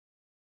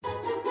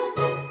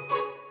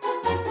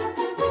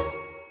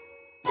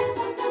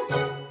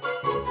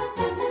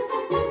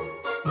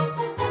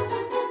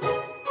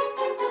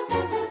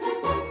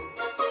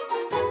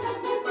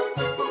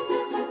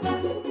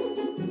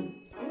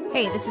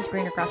Hey, this is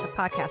Greener Grass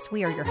Podcast.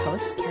 We are your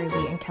hosts, Carrie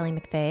Lee and Kelly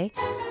McVeigh,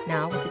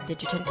 now with the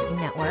Digitant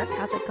Network.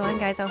 How's it going,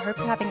 guys? I hope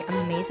you're having an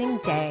amazing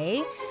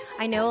day.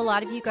 I know a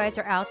lot of you guys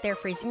are out there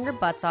freezing your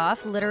butts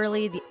off.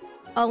 Literally the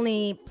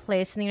only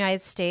place in the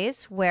United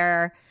States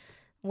where,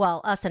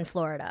 well, us in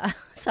Florida,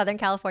 Southern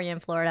California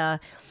and Florida,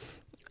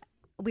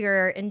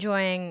 we're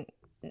enjoying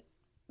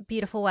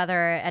beautiful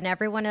weather and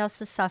everyone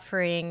else is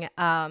suffering.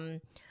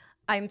 I'm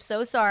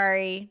so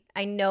sorry.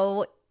 I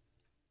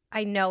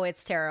know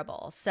it's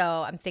terrible. So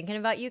I'm thinking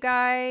about you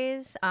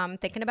guys. I'm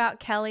thinking about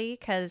Kelly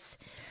because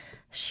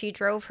she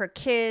drove her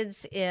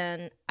kids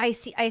in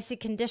icy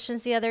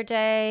conditions the other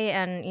day.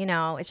 And, you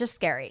know, it's just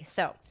scary.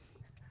 So,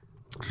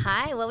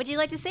 hi, what would you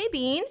like to say,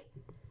 Bean?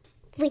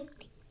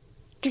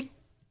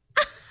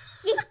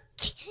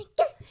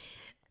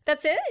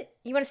 That's it?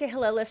 You want to say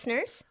hello,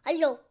 listeners?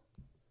 Hello.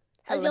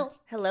 Hello.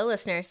 Hello,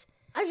 listeners.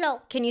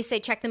 Hello. Can you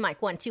say check the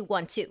mic? 1, 2,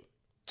 1, 2.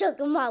 Check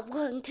them out.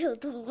 1, 2,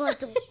 3, 1,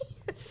 2.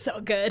 So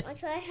good. What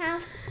can I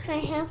have?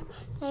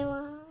 I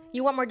want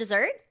You want more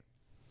dessert?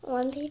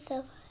 one piece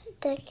of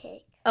the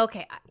cake.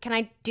 Okay. Can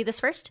I do this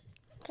first?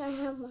 Can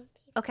I have one piece?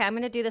 Okay, I'm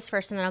going to do this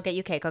first and then I'll get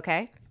you cake,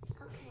 okay?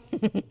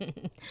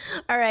 Okay.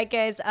 All right,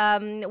 guys.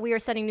 We are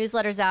sending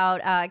newsletters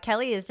out.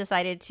 Kelly has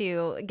decided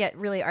to get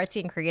really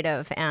artsy and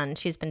creative, and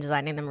she's been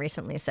designing them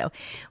recently. So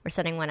we're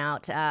sending one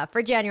out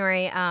for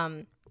January.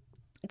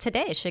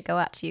 Today it should go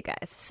out to you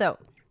guys. So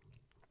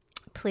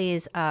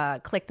please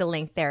click the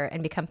link there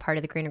and become part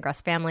of the Greener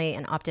Grass family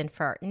and opt in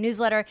for our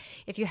newsletter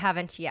if you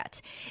haven't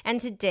yet.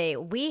 And today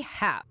we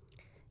have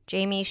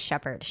Jamie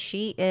Sheppard.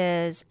 She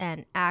is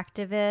an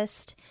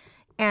activist,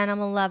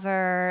 animal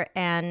lover,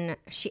 and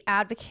she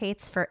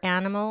advocates for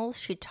animals.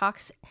 She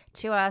talks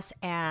to us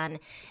and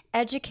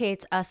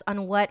educates us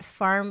on what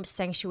farm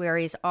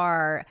sanctuaries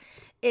are.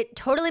 It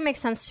totally makes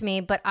sense to me,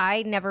 but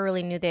I never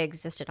really knew they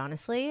existed,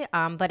 honestly.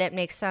 But it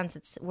makes sense.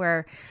 It's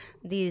where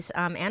these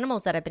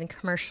animals that have been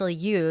commercially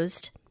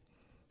used,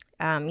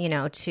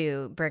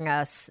 to bring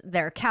us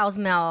their cow's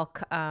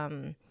milk,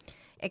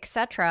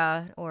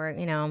 etc., or,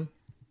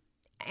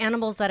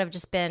 animals that have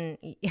just been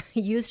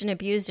used and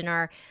abused in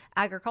our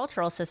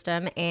agricultural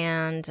system,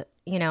 and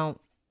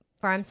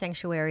farm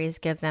sanctuaries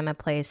give them a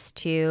place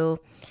to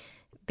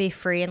be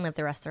free and live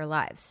the rest of their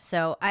lives.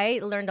 So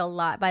I learned a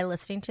lot by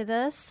listening to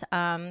this.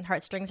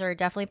 Heartstrings are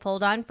definitely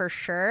pulled on for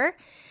sure,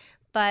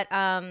 but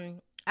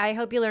I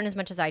hope you learn as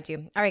much as I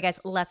do. All right, guys,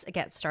 let's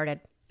get started.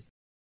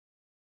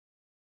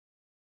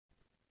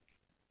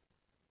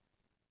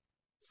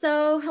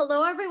 So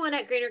hello, everyone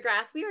at Greener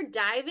Grass. We are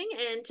diving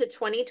into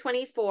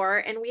 2024,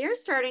 and we are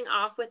starting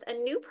off with a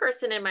new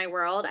person in my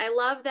world. I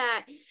love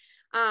that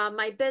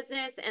my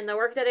business and the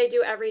work that I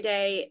do every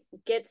day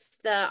gets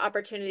the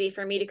opportunity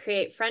for me to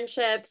create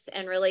friendships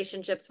and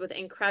relationships with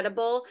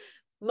incredible,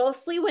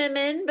 mostly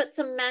women, but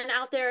some men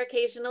out there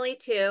occasionally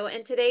too.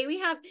 And today we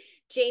have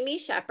Jamie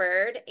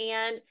Sheppard,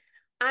 and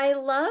I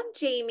love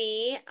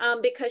Jamie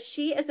because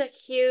she is a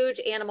huge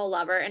animal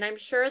lover, and I'm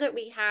sure that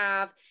we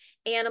have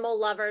animal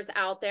lovers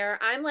out there.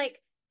 I'm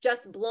like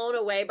just blown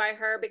away by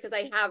her because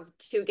I have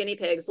 2 guinea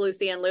pigs,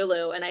 Lucy and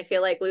Lulu. And I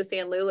feel like Lucy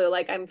and Lulu,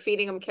 like I'm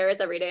feeding them carrots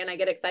every day and I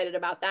get excited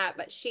about that.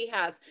 But she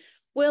has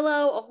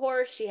Willow, a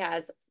horse, she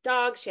has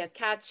dogs, she has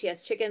cats, she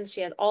has chickens, she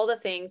has all the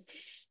things.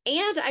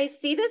 And I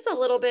see this a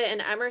little bit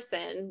in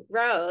Emerson,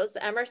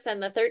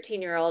 the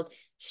 13-year-old.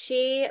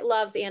 She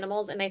loves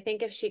animals. And I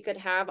think if she could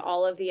have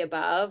all of the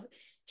above,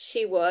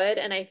 she would.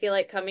 And I feel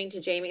like coming to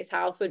Jamie's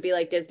house would be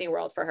like Disney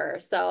World for her.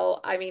 So,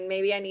 I mean,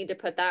 maybe I need to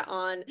put that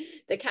on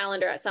the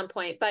calendar at some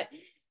point. But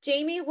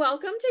Jamie,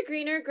 welcome to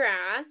Greener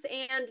Grass.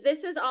 And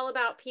this is all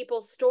about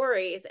people's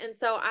stories. And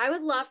so I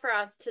would love for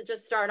us to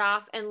just start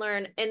off and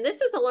learn. And this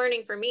is a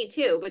learning for me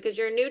too, because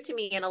you're new to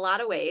me in a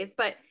lot of ways.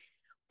 But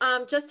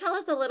just tell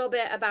us a little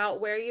bit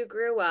about where you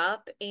grew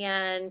up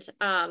and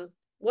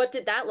what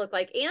did that look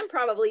like? And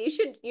probably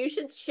you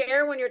should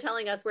share when you're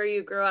telling us where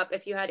you grew up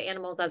if you had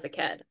animals as a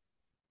kid.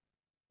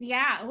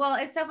 Yeah, well,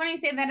 it's so funny you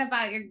say that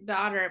about your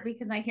daughter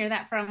because I hear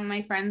that from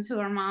my friends who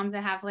are moms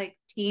that have like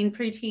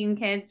preteen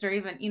kids or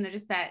even,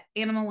 just that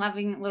animal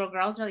loving little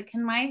girls are like,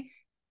 can my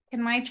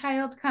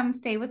child come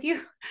stay with you?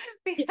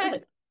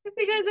 because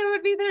it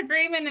would be their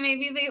dream and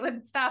maybe they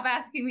would stop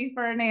asking me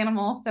for an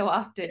animal so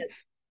often. Yes.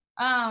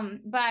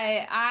 But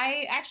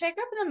I grew up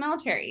in the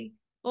military.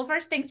 Well,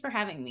 first, thanks for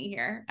having me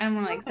here. I'm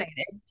really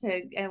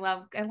excited I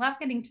love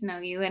getting to know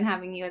you and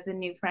having you as a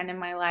new friend in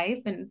my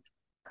life and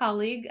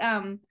colleague.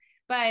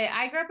 But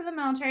I grew up in the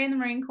military in the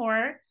Marine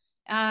Corps.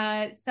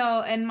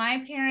 And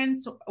my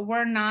parents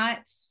are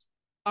not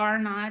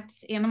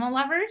animal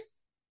lovers.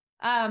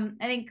 I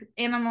think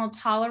animal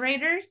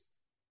tolerators,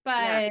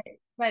 but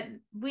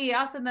we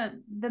also,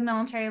 the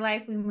military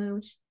life, we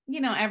moved,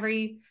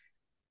 every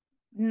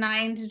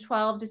 9 to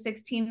 12 to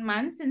 16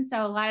 months. And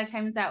so a lot of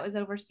times that was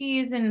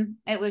overseas and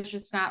it was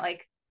just not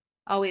like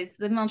always,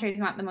 the military is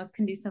not the most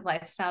conducive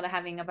lifestyle to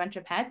having a bunch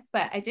of pets,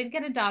 but I did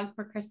get a dog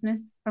for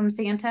Christmas from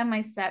Santa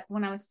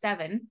when I was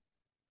 7,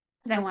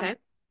 because I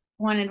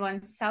wanted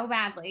one so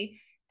badly.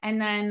 And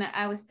then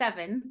I was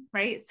 7,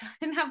 right? So I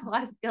didn't have a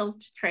lot of skills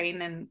to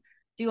train and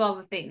do all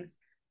the things.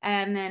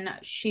 And then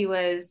she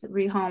was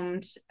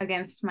rehomed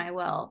against my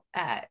will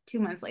 2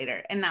 months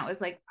later. And that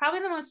was like probably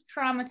the most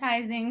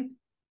traumatizing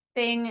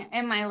thing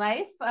in my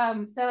life.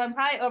 So I'm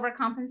probably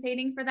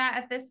overcompensating for that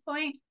at this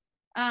point.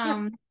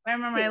 I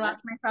remember I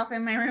locked myself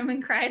in my room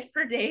and cried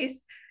for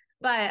days.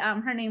 But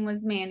her name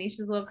was Mandy.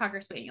 She was a little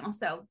Cocker Spaniel.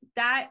 So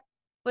that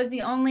was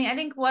the only, I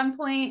think one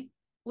point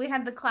we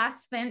had the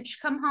class Finch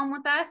come home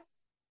with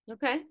us.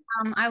 Okay.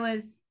 I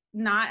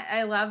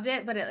loved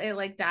it, but it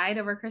like died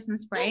over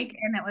Christmas break,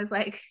 and it was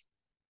like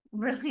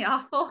really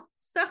awful.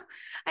 So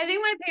I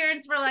think my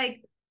parents were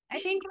like, I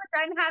think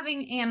we're done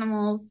having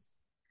animals.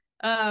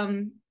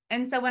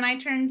 And so when I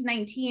turned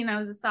 19, I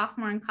was a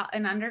sophomore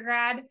in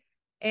undergrad,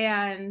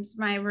 and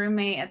my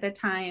roommate at the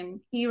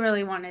time, he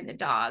really wanted a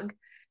dog.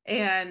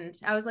 And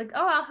I was like,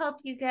 oh, I'll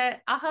help you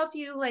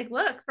like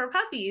look for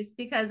puppies,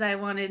 because I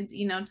wanted,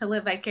 to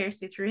live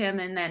vicariously through him.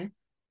 And then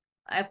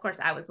of course,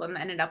 I was the one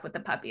that ended up with a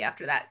puppy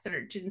after that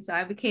search. And so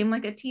I became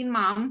like a teen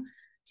mom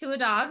to a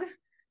dog,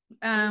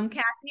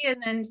 Cassie.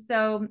 And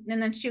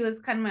then she was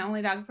kind of my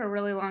only dog for a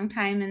really long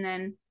time. And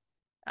then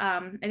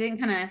I didn't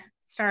kind of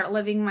start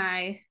living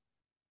my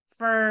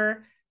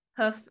fur,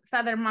 hoof,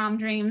 feather mom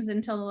dreams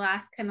until the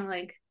last kind of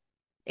like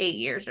 8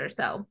 years or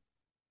so.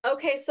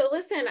 Okay, so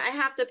listen, I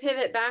have to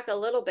pivot back a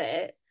little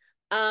bit,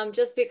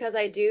 just because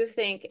I do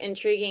think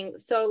intriguing.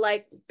 So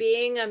like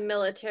being a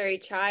military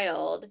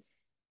child,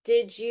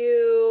 did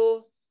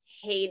you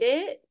hate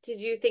it?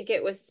 Did you think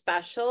it was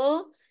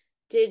special?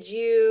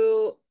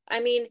 I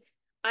mean,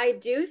 I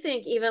do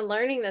think even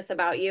learning this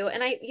about you,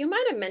 and you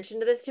might have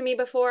mentioned this to me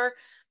before,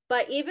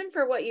 but even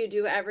for what you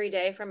do every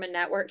day from a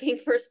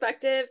networking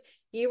perspective,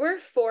 you were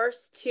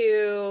forced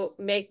to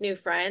make new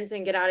friends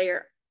and get out of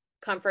your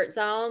comfort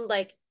zone,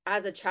 like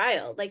as a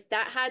child. Like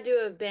that had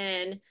to have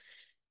been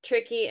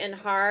tricky and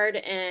hard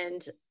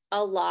and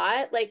a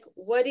lot. Like,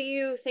 what do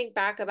you think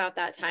back about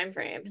that time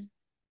frame?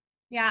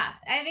 Yeah,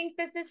 I think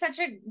this is such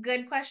a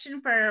good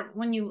question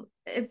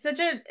it's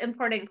such an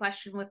important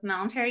question with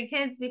military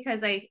kids,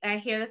 because I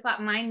hear this a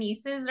lot. My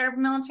nieces are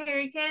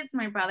military kids,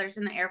 my brother's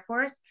in the Air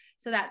Force.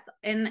 So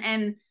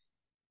and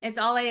it's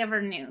all I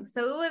ever knew.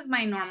 So it was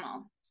my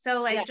normal. So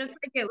like, just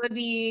like it would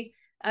be,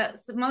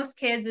 so most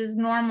kids is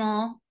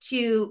normal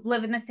to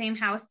live in the same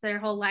house their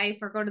whole life,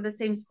 or go to the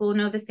same school,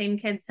 know the same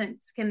kids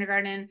since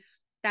kindergarten.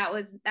 That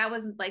was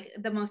like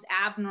the most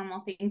abnormal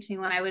thing to me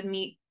when I would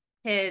meet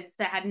kids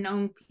that had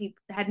known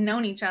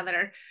each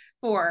other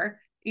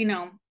for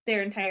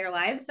their entire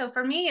lives. So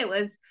for me, it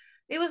was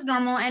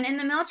normal. And in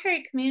the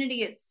military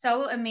community, it's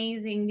so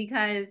amazing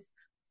because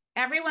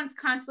everyone's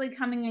constantly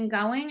coming and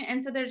going,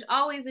 and so there's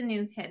always a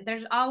new kid.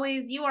 You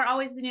are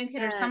always the new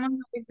kid, or someone's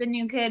always the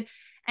new kid.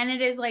 And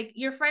it is like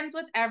you're friends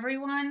with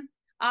everyone,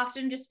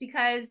 often just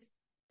because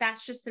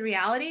that's just the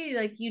reality.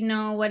 Like, you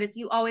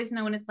always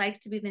know what it's like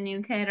to be the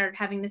new kid or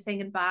having to say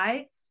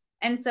goodbye.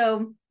 And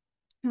so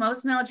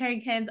most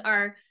military kids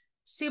are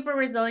super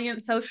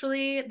resilient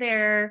socially.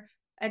 They're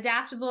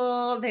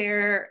adaptable. They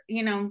are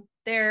easy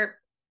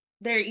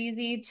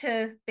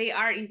to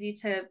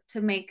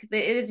make.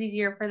 It is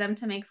easier for them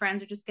to make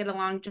friends or just get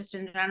along just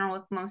in general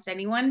with most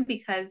anyone,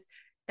 because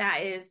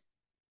that is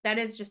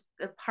just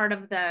a part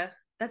of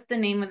that's the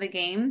name of the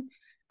game.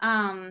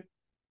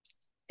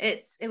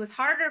 It was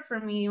harder for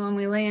me when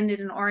we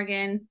landed in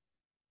Oregon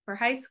for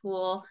high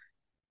school,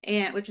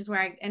 and which is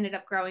where I ended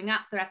up growing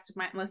up the rest of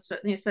my most of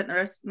the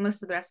rest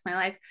of my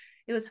life.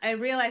 I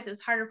realized it was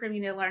harder for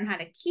me to learn how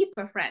to keep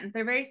a friend.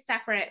 They're very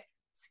separate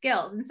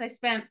skills. And so I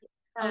spent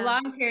a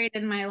long period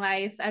in my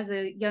life as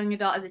a young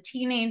adult, as a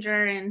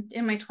teenager, and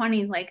in my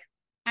 20s, like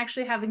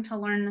actually having to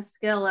learn the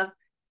skill of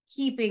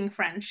keeping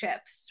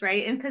friendships,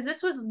 right? And because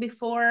this was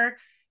before,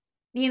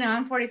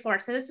 I'm 44,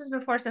 so this was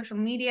before social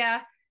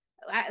media.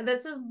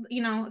 This is,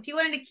 if you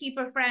wanted to keep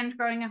a friend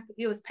growing up,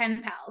 it was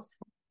pen pals.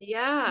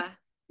 Yeah.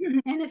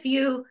 And if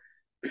you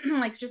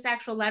like just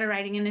actual letter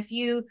writing, and if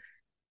you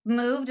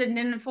moved and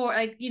didn't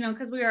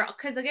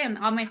because again,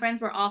 all my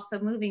friends were also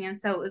moving, and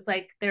so it was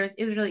like it was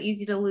really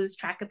easy to lose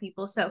track of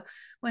people. So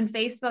when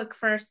MySpace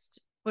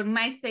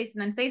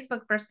and then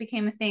Facebook first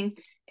became a thing,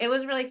 it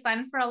was really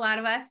fun for a lot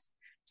of us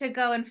to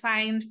go and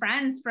find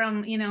friends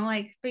from,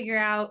 like figure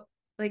out,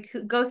 like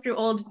go through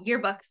old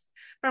yearbooks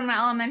from my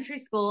elementary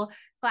school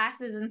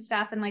classes and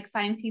stuff, and like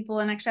find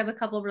people. And actually have a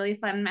couple of really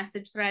fun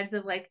message threads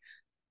of like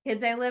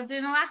kids I lived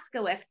in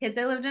Alaska with, kids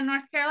I lived in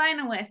North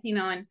Carolina with,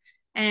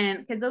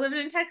 and kids I lived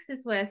in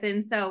Texas with.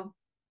 And so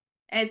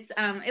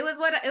it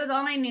was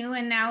all I knew.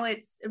 And now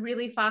it's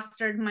really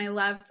fostered my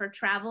love for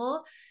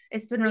travel.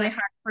 It's been really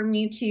hard for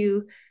me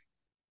to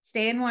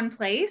stay in one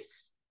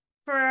place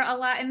for a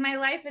lot in my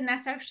life. And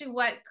that's actually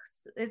what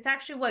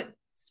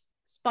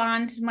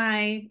spawned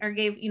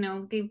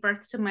gave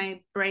birth to my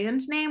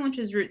brand name, which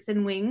is Roots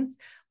and Wings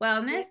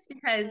Wellness,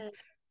 because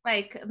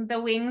like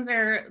the wings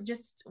are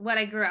just what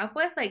I grew up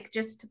with. Like,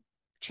 just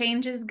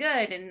change is good,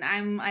 and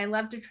I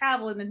love to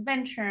travel and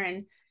adventure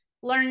and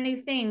learn new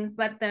things,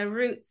 but the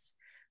roots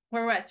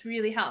were what's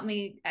really helped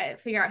me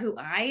figure out who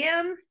I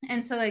am.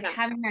 And so like Yeah.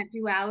 having that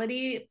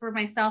duality for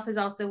myself is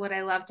also what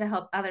I love to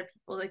help other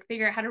people like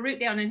figure out how to root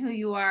down in who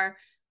you are,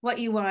 what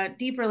you want,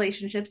 deep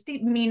relationships,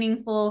 deep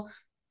meaningful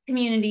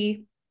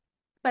community,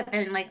 but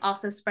then like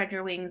also spread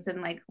your wings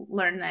and like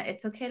learn that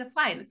it's okay to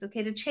fly and it's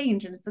okay to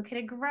change and it's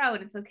okay to grow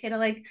and it's okay to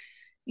like,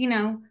 you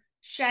know,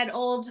 shed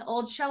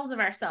old shells of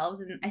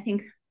ourselves. And I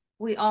think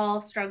we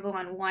all struggle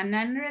on one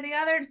end or the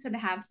other. So to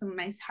have some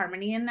nice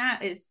harmony in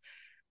that is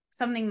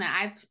something that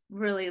I've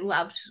really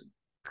loved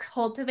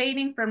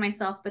cultivating for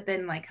myself, but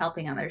then like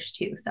helping others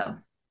too. So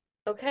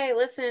Okay,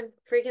 listen,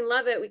 freaking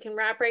love it. We can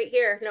wrap right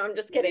here. No, I'm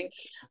just kidding.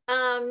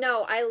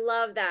 No, I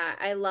love that.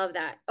 I love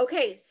that.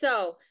 Okay,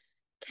 so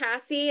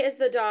Cassie is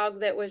the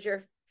dog that was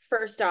your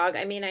first dog.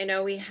 I mean, I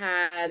know we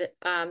had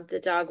the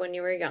dog when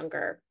you were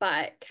younger,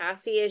 but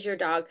Cassie is your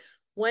dog.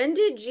 When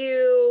did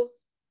you,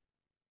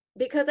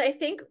 because I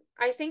think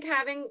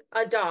having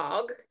a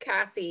dog,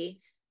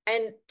 Cassie,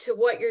 and to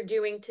what you're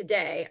doing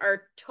today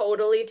are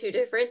totally two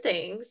different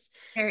things.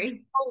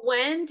 Harry,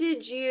 When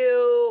did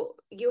you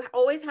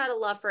always had a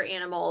love for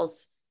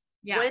animals?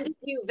 yeah. When did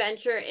you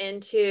venture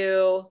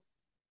into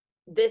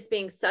this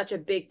being such a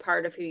big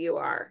part of who you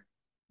are?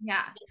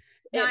 Yeah.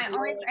 No, It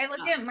blowing I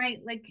look up. at my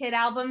like kid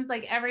albums,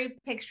 like every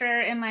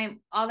picture in my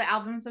all the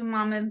albums of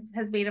mom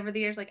has made over the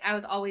years, like I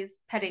was always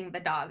petting the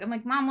dog. I'm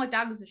like, Mom, what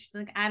dog was it? She's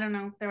like, I don't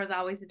know. There was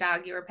always a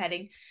dog you were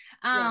petting.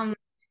 Yeah.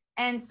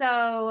 And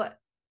so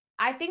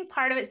I think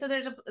part of it, so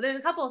there's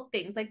a couple of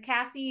things. Like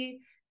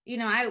Cassie,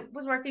 I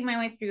was working my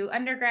way through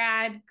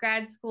undergrad,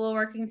 grad school,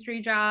 working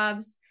 3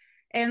 jobs.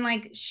 And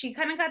like she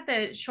kind of got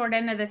the short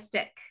end of the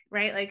stick,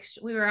 right? Like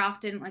we were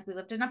often like we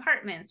lived in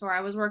apartments or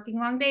I was working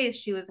long days.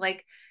 She was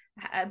like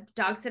a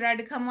dog sitter had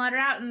to come let her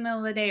out in the middle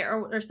of the day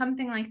or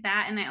something like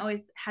that. And I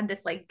always had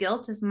this like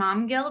guilt, this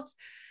mom guilt.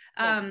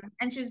 Yeah.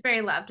 And she was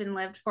very loved and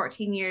lived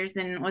 14 years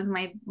and was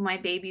my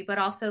baby, but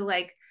also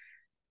like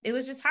it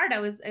was just hard.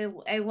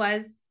 I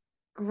was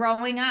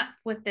growing up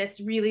with this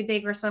really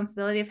big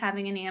responsibility of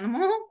having an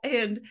animal,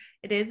 and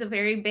it is a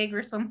very big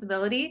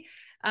responsibility.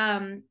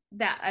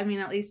 That I mean,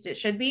 at least it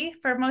should be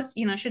for most.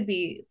 Should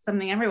be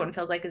something everyone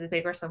feels like is a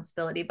big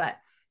responsibility. But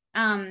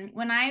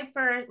when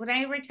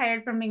I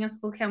retired from being a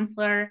school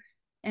counselor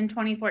in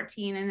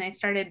 2014, and I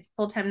started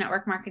full time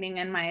network marketing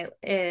in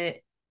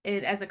it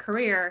as a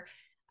career,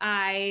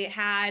 I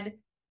had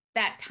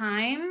that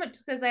time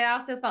because I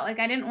also felt like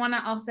I didn't want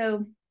to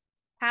also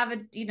have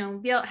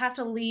have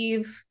to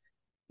leave,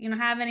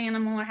 have an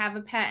animal or have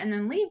a pet and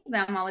then leave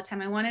them all the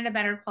time. I wanted a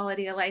better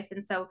quality of life.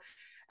 And so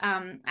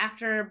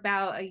after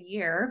about a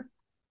year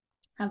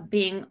of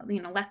being,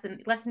 less than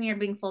a year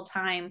being full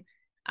time,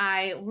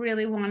 I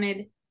really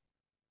wanted,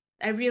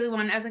 I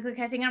was like,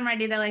 okay, I think I'm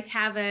ready to like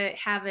have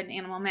an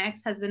animal. My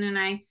ex-husband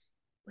and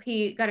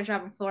he got a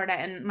job in Florida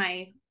and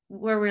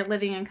where we are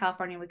living in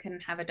California, we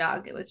couldn't have a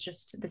dog. It was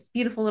just this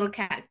beautiful little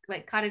cat,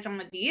 like cottage on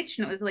the beach.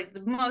 And it was like the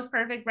most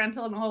perfect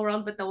rental in the whole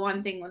world. But the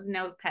one thing was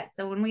no pets.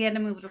 So when we had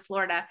to move to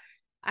Florida,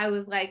 I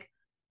was like,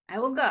 I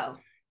will go.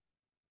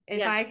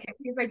 If I Yes. can,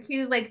 he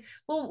was like,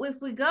 well, if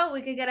we go,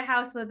 we could get a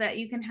house with that.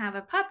 You can have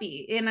a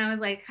puppy. And I was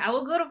like, I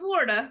will go to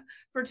Florida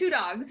for 2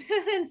 dogs.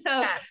 And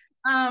so,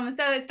 Yeah.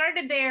 so it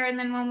started there. And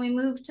then when we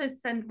moved to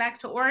send back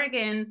to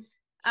Oregon,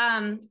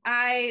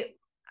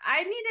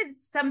 I needed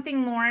something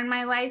more in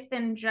my life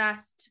than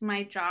just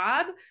my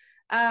job.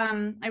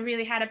 I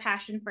really had a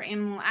passion for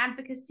animal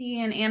advocacy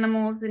and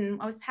animals, and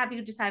I was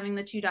happy just having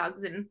the 2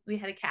 dogs, and we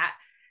had a cat.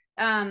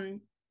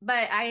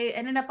 But I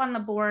ended up on the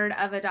board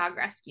of a dog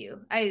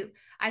rescue.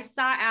 I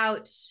sought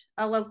out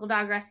a local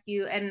dog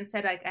rescue and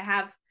said, like, I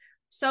have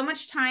so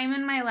much time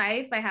in my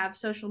life. I have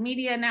social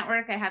media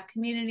network, I have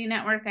community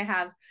network, I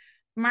have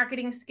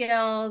marketing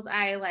skills,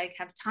 I like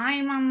have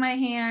time on my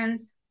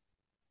hands.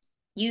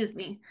 Use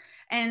me.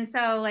 And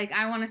so like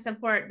I want to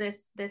support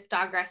this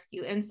dog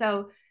rescue. And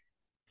so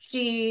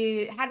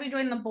she had me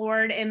join the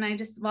board and I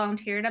just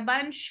volunteered a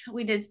bunch.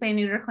 We did spay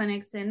neuter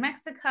clinics in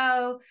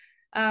Mexico,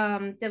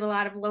 did a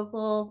lot of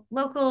local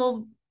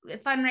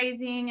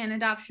fundraising and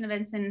adoption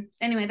events. And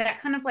anyway,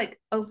 that kind of like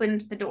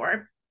opened the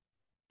door.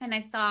 And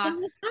I saw,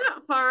 And it's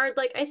not hard.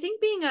 Like, I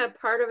think being a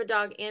part of a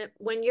dog and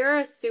when you're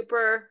a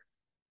super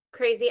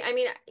crazy, I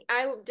mean,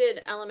 I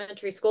did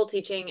elementary school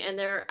teaching and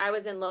I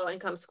was in low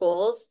income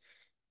schools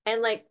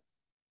and like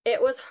it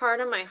was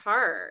hard on my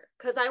heart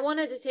because I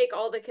wanted to take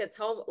all the kids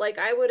home. Like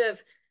I would have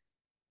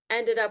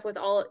ended up with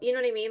all, you know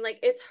what I mean? Like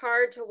it's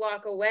hard to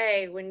walk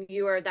away when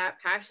you are that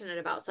passionate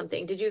about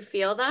something. Did you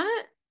feel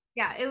that?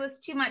 yeah, it was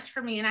too much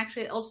for me and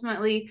actually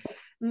ultimately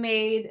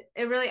made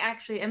it really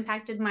actually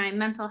impacted my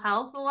mental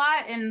health a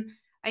lot. And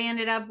I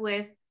ended up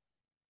with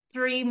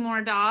 3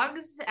 more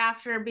dogs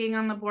after being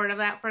on the board of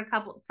that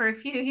for a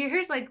few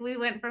years. Like we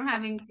went from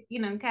having,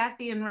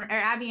 Cassie or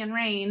Abby and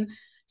Rain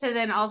to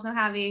then also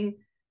having,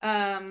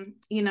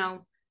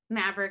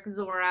 Maverick,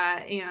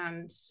 Zora,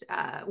 and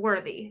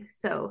Worthy.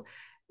 So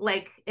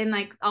like, and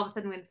like all of a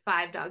sudden we had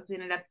 5 dogs. We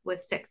ended up with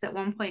 6 at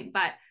one point,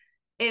 but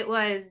it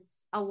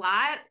was a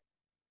lot.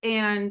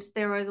 And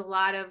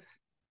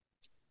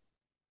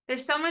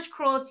there's so much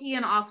cruelty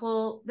and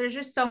awful. There's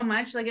just so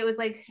much. Like, it was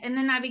like, and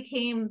then I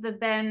became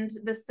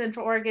the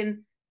Central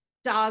Oregon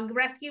dog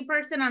rescue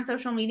person on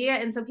social media.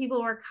 And so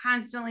people were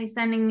constantly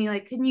sending me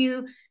like, can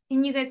you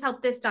guys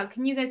help this dog?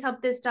 Can you guys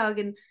help this dog?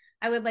 And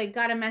I would like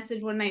got a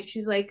message one night.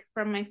 She's like,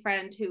 from my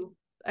friend who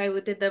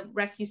did the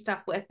rescue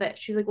stuff with, that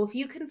she's like, well, if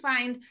you can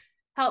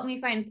help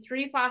me find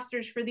 3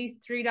 fosters for these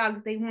 3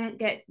 dogs, they won't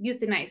get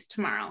euthanized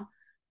tomorrow.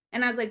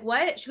 And I was like,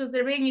 what? She goes,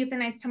 they're being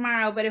euthanized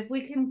tomorrow, but if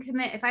we can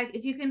commit,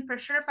 if you can for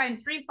sure find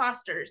 3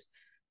 fosters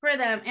for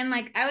them. And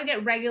like, I would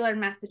get regular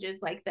messages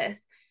like this.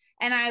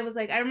 And I was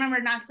like, I remember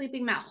not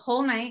sleeping that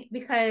whole night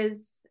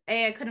because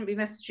I couldn't be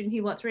messaging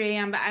people at 3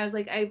 a.m. But I was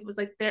like,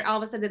 there, all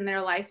of a sudden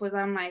their life was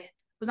on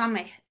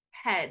my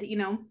head, you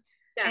know?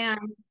 Yeah.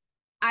 And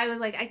I was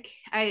like,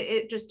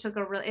 it just took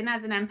and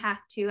as an empath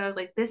too, I was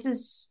like, this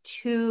is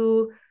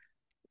too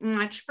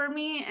much for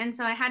me. And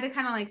so I had to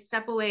kind of like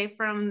step away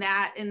from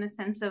that in the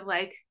sense of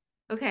like,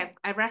 okay,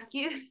 I've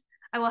rescued,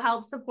 I will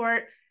help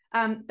support.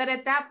 But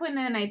at that point,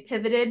 then I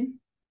pivoted.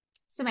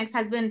 So my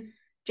ex-husband,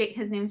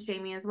 his name's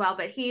Jamie as well,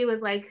 but he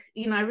was like,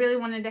 you know, I really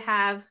wanted to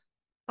have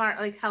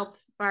help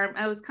farm.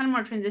 I was kind of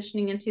more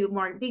transitioning into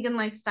more vegan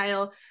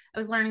lifestyle. I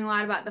was learning a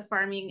lot about the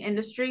farming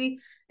industry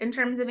in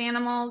terms of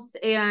animals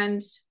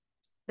and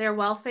their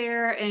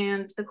welfare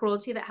and the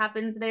cruelty that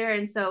happens there.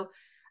 And so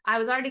I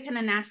was already kind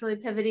of naturally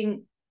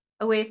pivoting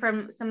away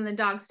from some of the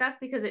dog stuff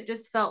because it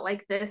just felt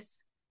like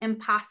this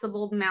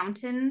impossible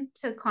mountain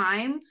to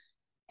climb.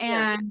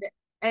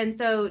 And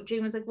so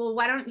Jamie was like, well,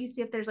 why don't you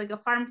see if there's like a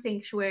farm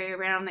sanctuary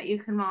around that you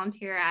can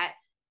volunteer at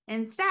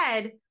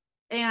instead?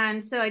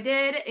 And so I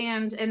did,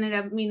 and ended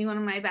up meeting one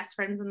of my best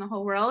friends in the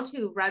whole world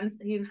who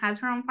has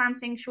her own farm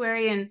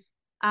sanctuary,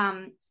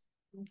 and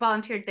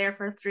volunteered there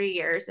for 3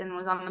 years and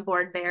was on the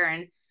board there,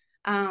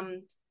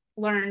 and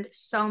learned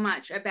so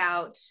much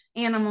about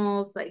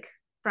animals, like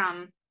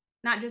from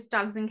not just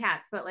dogs and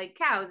cats, but like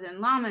cows and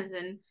llamas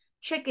and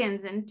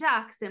chickens and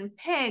ducks and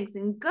pigs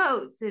and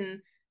goats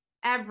and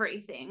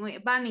everything,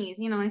 bunnies,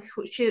 you know, like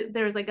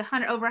there was like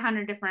over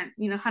 100 different,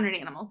 100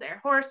 animals there,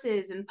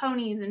 horses and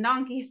ponies and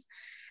donkeys.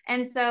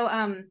 And so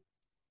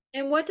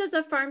and what does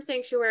a farm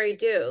sanctuary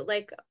do?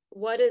 Like,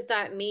 what does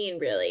that mean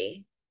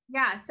really?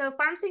 Yeah, so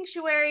farm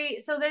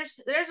sanctuary, so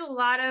there's a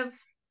lot of,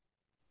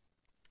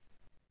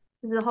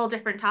 this is a whole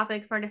different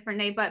topic for a different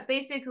day, but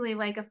basically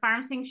like a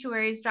farm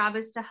sanctuary's job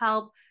is to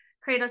help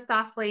create a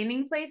soft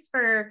landing place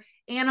for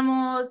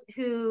animals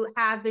who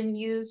have been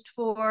used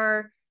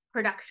for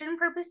production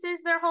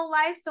purposes their whole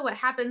life. So what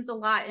happens a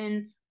lot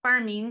in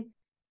farming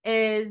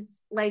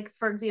is, like,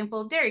 for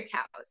example, dairy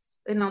cows,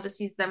 and I'll just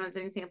use them as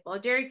an example. A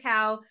dairy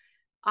cow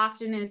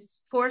often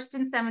is forced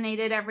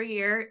inseminated every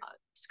year,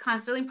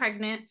 constantly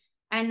pregnant,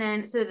 and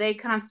then so they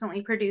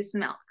constantly produce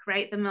milk,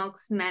 right? The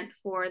milk's meant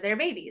for their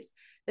babies.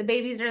 The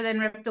babies are then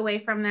ripped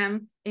away from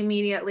them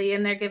immediately,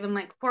 and they're given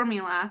like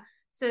formula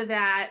so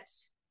that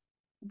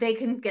they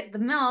can get the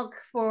milk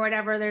for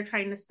whatever they're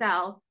trying to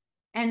sell.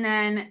 And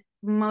then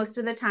most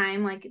of the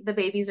time, like, the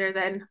babies are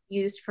then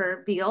used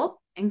for veal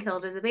and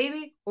killed as a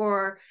baby,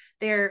 or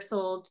they're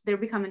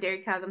become a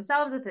dairy cow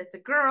themselves if it's a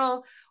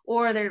girl,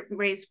 or they're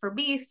raised for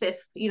beef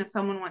if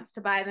someone wants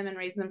to buy them and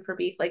raise them for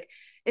beef. Like,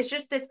 it's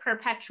just this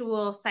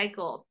perpetual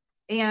cycle,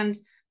 and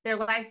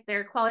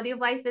their quality of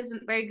life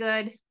isn't very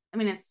good. I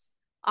mean, it's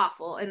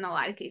awful in a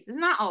lot of cases,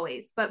 not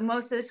always, but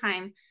most of the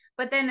time.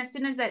 But then as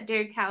soon as that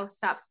dairy cow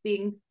stops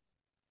being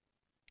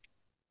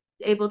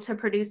able to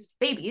produce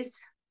babies,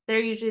 they're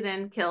usually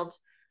then killed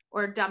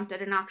or dumped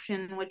at an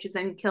auction, which is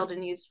then killed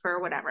and used for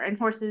whatever. And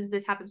horses,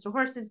 this happens to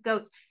horses,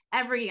 goats,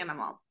 every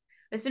animal.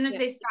 As soon as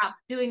they stop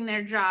doing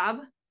their job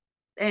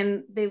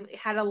and they've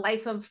had a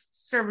life of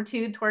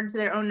servitude towards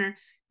their owner,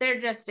 they're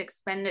just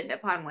expended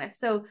upon with.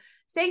 So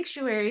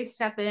sanctuaries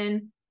step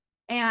in,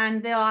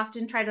 and they'll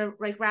often try to,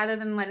 like, rather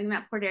than letting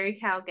that poor dairy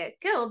cow get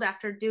killed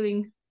after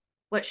doing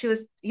what she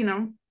was,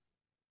 doing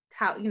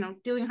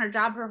her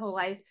job her whole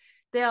life,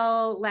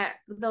 they'll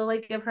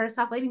give her a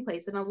soft landing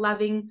place and a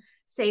loving,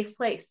 safe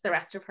place the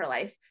rest of her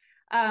life,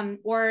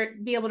 or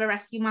be able to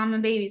rescue mom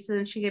and baby so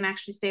then she can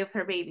actually stay with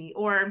her baby.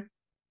 Or,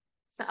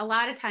 so a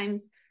lot of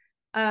times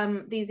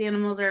these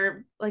animals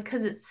are like,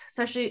 because it's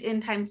especially in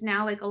times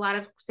now, like, a lot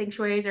of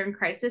sanctuaries are in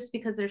crisis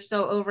because they're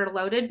so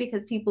overloaded,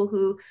 because people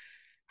who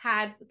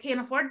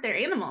can't afford their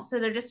animals, so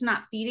they're just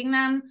not feeding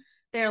them.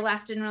 They're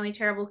left in really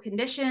terrible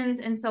conditions.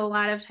 And so a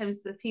lot of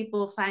times if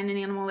people find an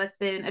animal that's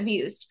been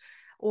abused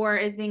or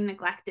is being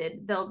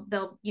neglected, they'll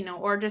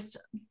or just,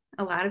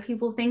 a lot of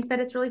people think that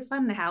it's really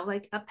fun to have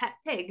like a pet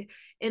pig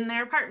in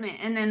their apartment.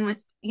 And then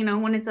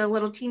when it's a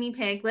little teeny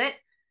piglet,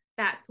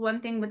 that's one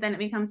thing, but then it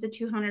becomes a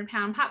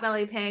 200-pound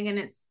potbelly pig, and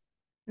it's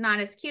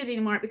not as cute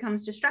anymore. It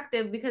becomes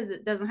destructive because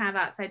it doesn't have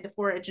outside to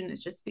forage, and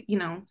it's just,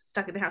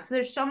 stuck in the house. So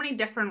there's so many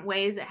different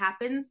ways it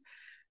happens.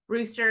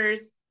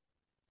 Roosters,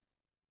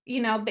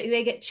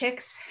 they get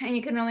chicks, and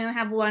you can only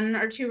have 1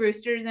 or 2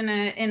 roosters in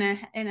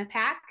a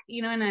pack,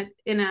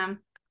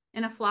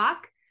 in a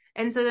flock.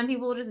 And so then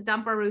people will just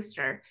dump a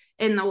rooster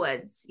in the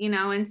woods,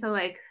 and so,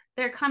 like,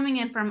 they're coming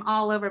in from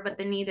all over, but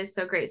the need is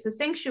so great. So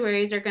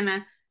sanctuaries are going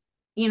to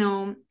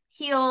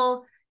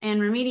heal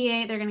and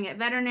remediate. They're going to get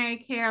veterinary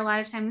care. A lot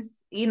of times,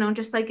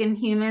 just like in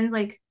humans,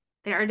 like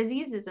there are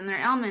diseases and there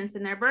are ailments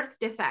and there are birth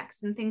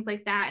defects and things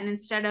like that. And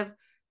instead of,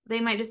 they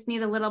might just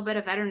need a little bit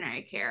of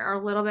veterinary care or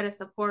a little bit of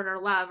support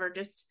or love or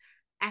just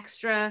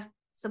extra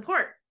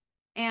support.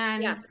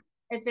 And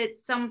if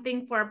it's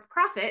something for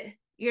profit,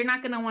 you're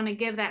not going to want to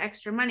give that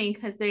extra money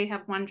because they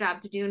have one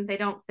job to do and they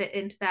don't fit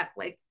into that,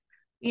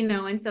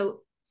 and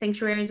so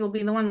sanctuaries will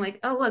be the one like,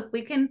 oh, look,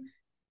 we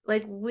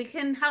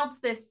can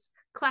help this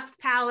cleft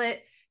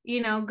palate,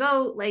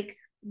 go like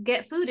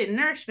get food and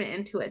nourishment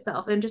into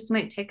itself, and just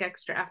might take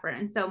extra effort.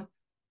 And so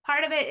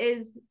part of it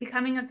is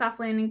becoming a soft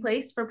landing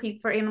place for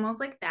people, for animals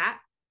like that.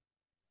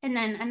 And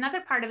then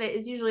another part of it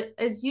is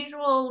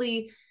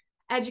usually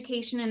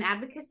education and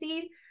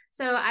advocacy.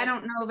 So I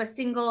don't know of a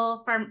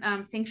single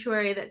farm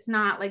sanctuary that's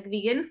not like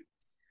vegan.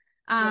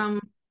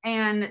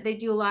 And they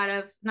do a lot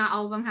of, not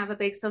all of them have a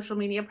big social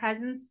media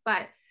presence,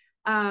 but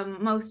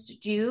most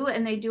do.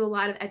 And they do a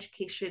lot of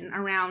education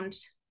around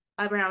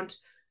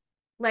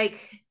like,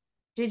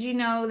 did you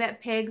know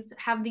that pigs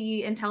have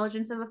the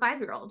intelligence of a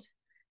 5-year-old?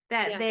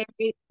 That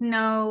they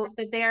know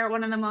that they are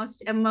one of the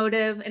most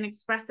emotive and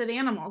expressive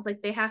animals.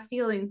 Like they have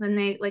feelings and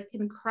they like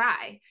can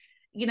cry,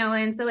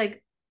 and so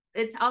like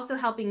it's also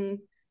helping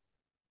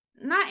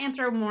not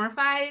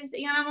anthropomorphize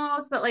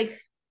animals, but like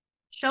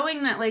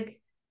showing that like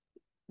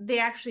they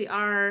actually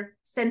are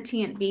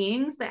sentient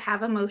beings that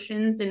have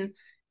emotions. And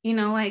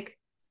like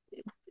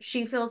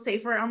she feels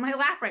safer on my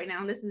lap right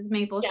now. This is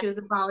Maple. She was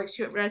in Bali.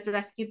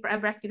 I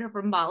rescued her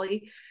from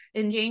Bali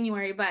in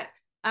January, but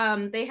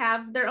they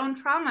have their own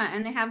trauma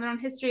and they have their own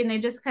history, and they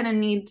just kind of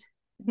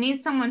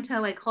need someone to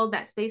like hold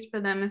that space for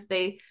them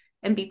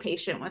and be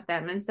patient with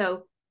them. And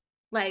so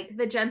like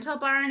the Gentle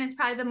Barn is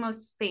probably the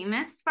most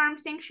famous farm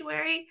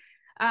sanctuary.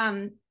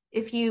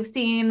 If you've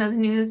seen those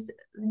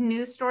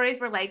news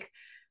stories where like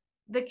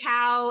the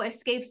cow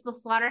escapes the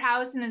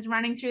slaughterhouse and is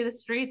running through the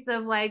streets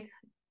of like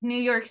New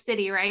York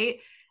City, right?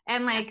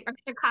 And like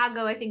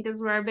Chicago, I think, is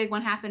where a big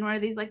one happened, where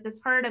these like this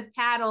herd of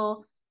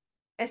cattle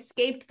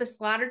escaped the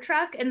slaughter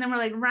truck and then were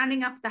like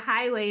running up the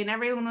highway, and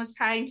everyone was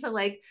trying to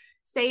like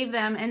save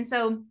them. And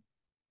so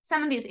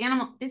some of these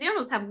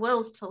animals have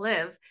wills to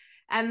live,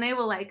 and they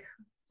will like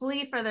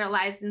flee for their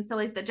lives. And so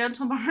like the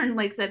Gentle Barn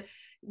like said,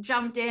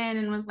 jumped in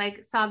and was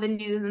like, saw the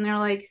news, and they're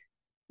like,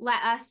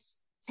 let us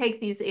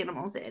take these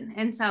animals in.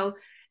 And so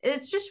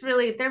it's just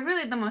really, they're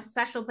really the most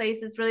special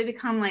place. It's really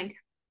become like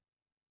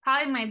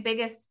probably my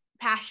biggest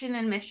passion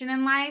and mission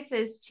in life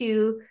is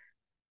to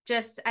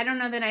just, I don't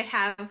know that I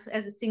have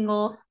as a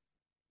single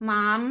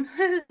mom,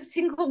 as a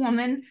single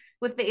woman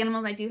with the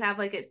animals I do have,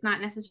 like it's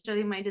not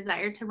necessarily my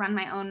desire to run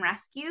my own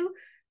rescue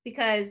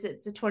because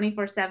it's a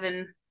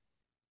 24/7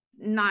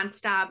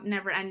 nonstop,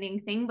 never ending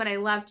thing. But I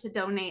love to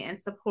donate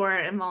and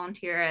support and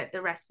volunteer at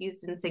the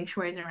rescues and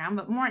sanctuaries around,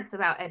 but more it's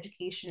about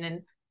education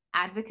and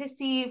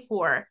advocacy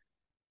for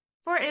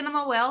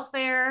animal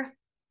welfare,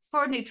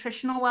 for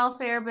nutritional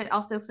welfare, but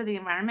also for the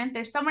environment.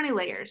 There's so many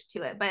layers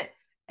to it,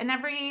 and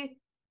every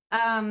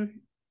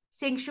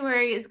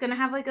sanctuary is going to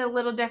have like a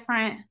little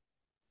different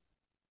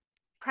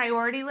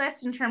priority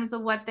list in terms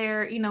of what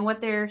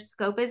their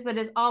scope is, but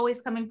it's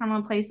always coming from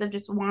a place of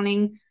just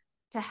wanting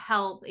to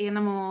help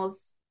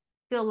animals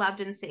feel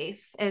loved and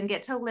safe and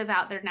get to live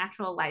out their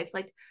natural life.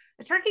 Like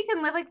a turkey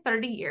can live like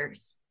 30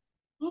 years.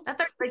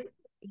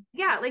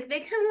 Like they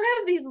can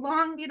live these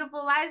long,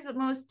 beautiful lives, but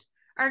most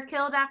are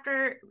killed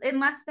in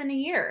less than a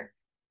year.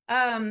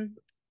 And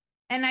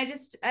I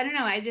don't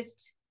know.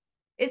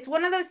 It's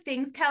one of those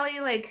things, Kelly,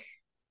 like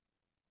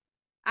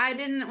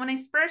when I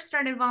first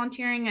started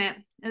volunteering at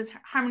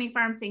Harmony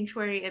Farm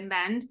Sanctuary in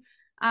Bend,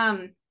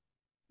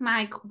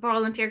 my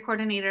volunteer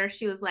coordinator,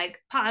 she was like,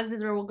 pause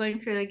as we're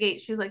going through the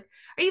gate. She was like,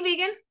 are you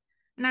vegan?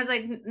 And I was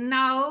like,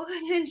 no.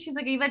 And she's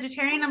like, are you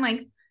vegetarian? I'm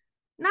like,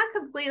 not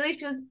completely.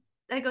 She was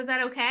like, is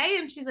that okay?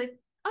 And she's like,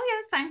 oh yeah,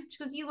 it's fine.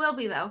 She goes, you will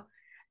be though.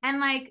 And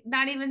like,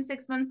 not even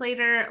 6 months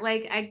later,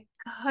 like I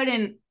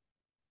couldn't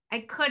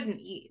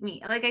eat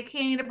meat. Like I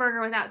can't eat a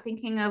burger without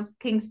thinking of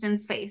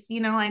Kingston's face,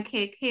 like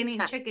I can't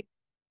eat chicken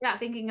without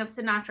thinking of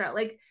Sinatra.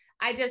 Like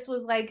I just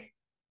was like,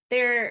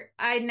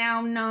 I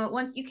now know,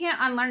 once you can't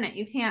unlearn it,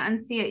 you can't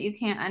unsee it, you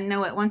can't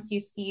unknow it. Once you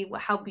see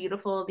how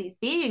beautiful these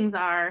beings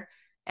are,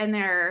 and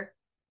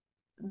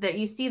that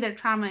you see their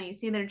trauma, you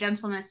see their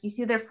gentleness, you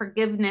see their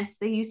forgiveness,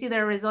 you see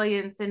their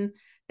resilience and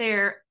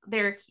their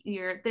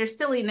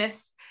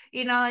silliness,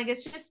 like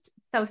it's just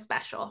so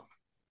special.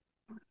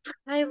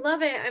 I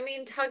love it. I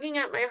mean, tugging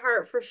at my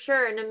heart for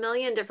sure in a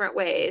million different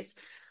ways.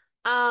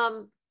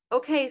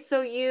 Okay,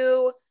 so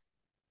you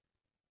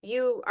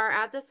are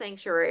at the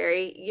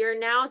sanctuary. You're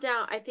now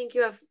down, I think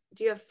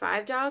do you have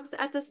 5 dogs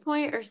at this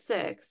point or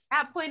 6?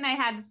 At that point I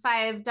had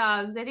 5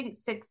 dogs. I think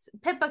 6.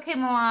 Pippa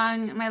came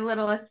along, my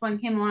littlest one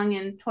came along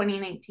in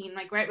 2019,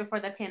 like right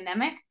before the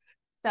pandemic.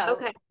 So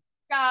okay.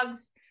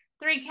 Dogs,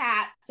 3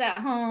 cats at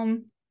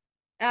home.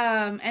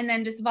 And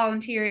then just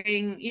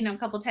volunteering, a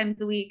couple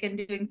times a week and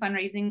doing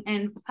fundraising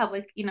and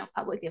public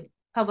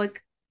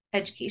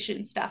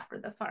education stuff for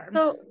the farm.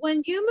 So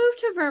when you moved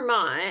to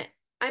Vermont,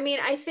 I mean,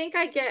 I think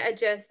I get a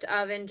gist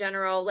of in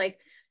general, like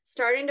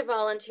starting to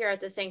volunteer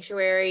at the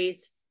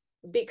sanctuaries,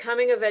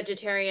 becoming a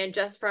vegetarian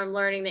just from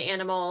learning the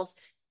animals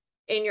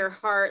in your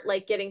heart,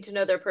 like getting to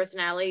know their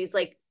personalities,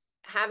 like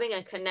having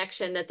a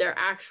connection that they're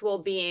actual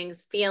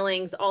beings,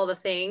 feelings, all the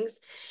things.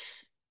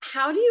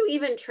 How do you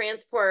even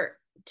transport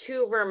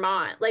to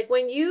Vermont? Like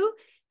when you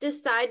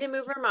decide to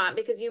move Vermont,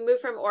 because you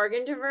moved from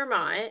Oregon to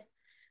Vermont,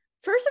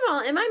 first of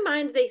all, in my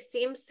mind, they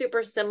seem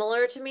super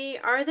similar to me.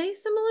 Are they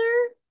similar?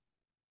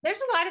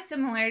 There's a lot of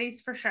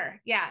similarities for sure.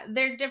 Yeah,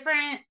 they're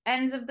different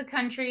ends of the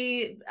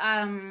country.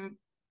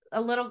 A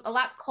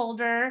lot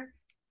colder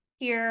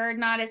here,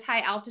 not as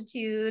high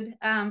altitude,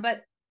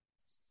 but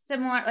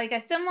similar, like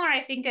as similar,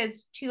 I think,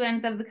 as two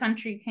ends of the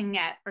country can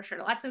get for sure.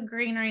 Lots of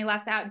greenery,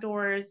 lots of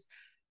outdoors.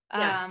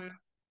 Yeah.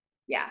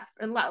 Yeah,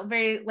 a lot,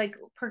 very like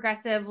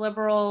progressive,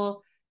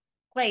 liberal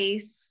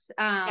place.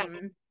 Yeah.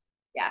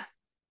 Yeah.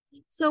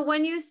 So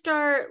when you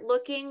start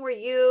looking,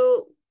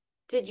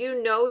 did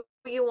you know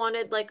you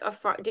wanted like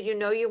did you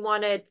know you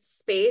wanted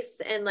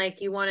space and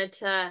like you wanted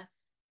to,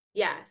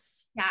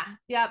 yes. Yeah.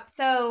 Yep.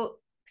 So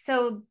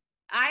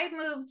I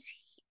moved,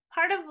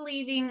 part of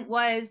leaving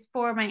was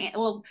for my,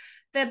 well,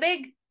 the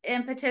big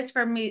impetus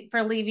for me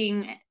for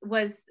leaving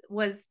was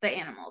the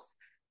animals.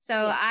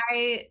 So Yeah.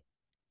 I,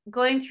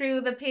 going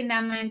through the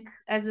pandemic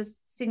as a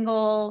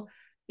single,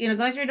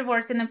 going through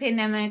divorce in the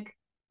pandemic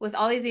with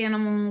all these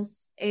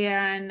animals,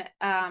 and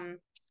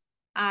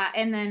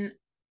then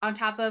on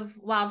top of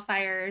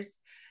wildfires,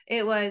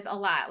 it was a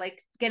lot,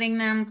 like getting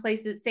them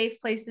places,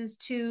 safe places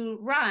to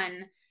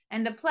run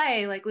and to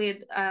play. Like we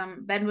had,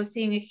 Ben was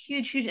seeing a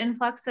huge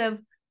influx of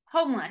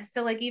homeless.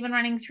 So like even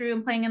running through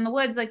and playing in the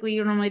woods like we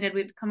normally did,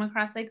 we'd come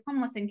across like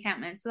homeless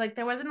encampments. So like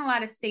there wasn't a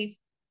lot of safe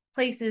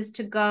places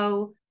to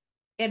go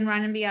and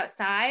run and be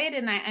outside.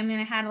 And I mean,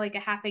 I had like a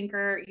half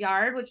acre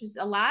yard, which is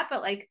a lot,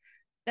 but like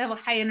they have a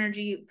high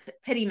energy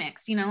pity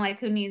mix, like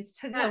who needs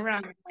to go Yeah.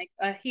 run, like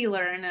a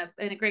healer and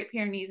a Great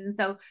Pyrenees. And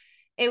so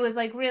it was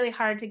like really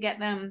hard to get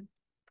them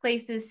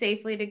places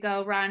safely to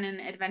go run and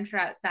adventure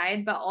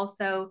outside, but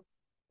also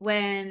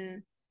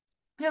when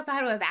we also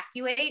had to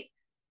evacuate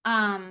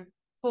um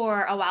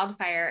for a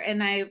wildfire,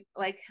 and I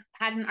like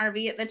had an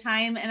RV at the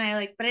time, and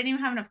but I didn't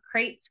even have enough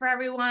crates for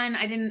everyone.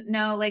 I didn't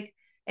know, like,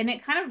 and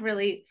it kind of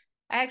really,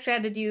 I actually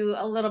had to do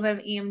a little bit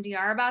of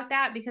EMDR about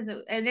that because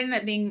it ended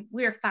up being,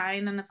 we were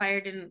fine and the fire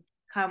didn't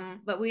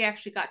come, but we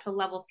actually got to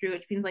level through,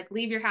 which means like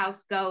leave your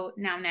house, go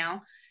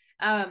now.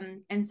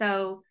 And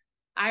so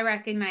I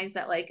recognized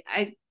that like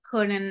I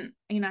couldn't,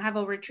 have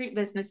a retreat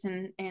business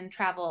and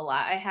travel a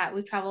lot.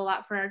 We travel a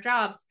lot for our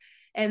jobs.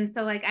 And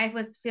so like I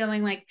was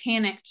feeling like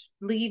panicked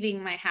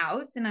leaving my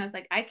house, and I was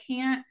like, I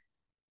can't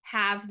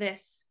have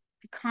this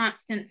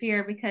constant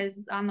fear, because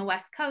on the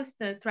West Coast,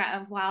 the threat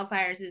of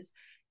wildfires is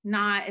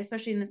not,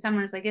 especially in the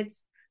summers, like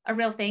it's a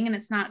real thing and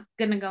it's not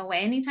going to go away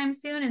anytime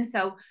soon. And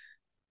so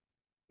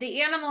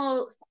the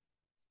animal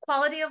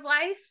quality of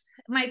life,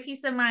 my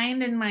peace of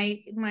mind and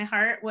my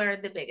heart were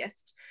the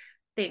biggest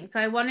thing. So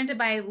I wanted to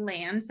buy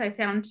land. So I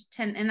found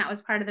 10, and that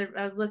was part of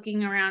I was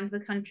looking around the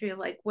country of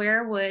like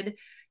where would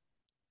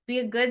be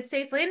a good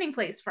safe landing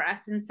place for us.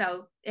 And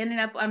so ended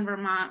up on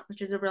Vermont,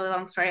 which is a really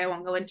long story I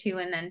won't go into,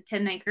 and then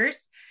 10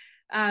 acres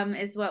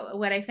is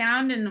what I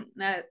found, and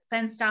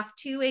fenced off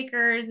 2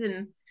 acres.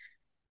 And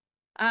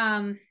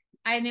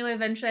I knew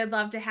eventually I'd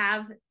love to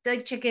have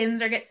like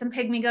chickens or get some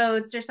pygmy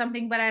goats or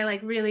something, but I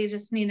like really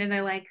just needed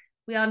to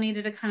we all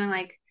needed to kind of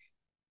like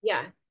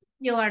Yeah.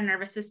 heal our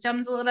nervous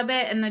systems a little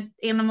bit. And the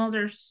animals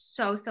are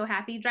so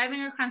happy.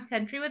 Driving across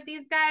country with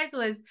these guys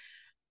was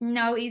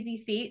no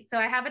easy feat. So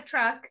I have a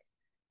truck,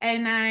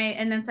 and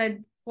then so I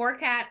had 4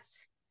 cats.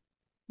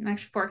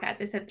 Actually 4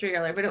 cats. I said 3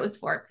 earlier, but it was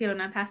 4.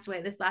 Fiona passed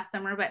away this last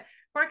summer, but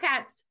 4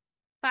 cats,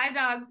 5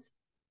 dogs.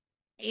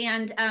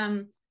 And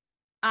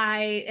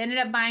I ended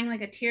up buying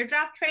like a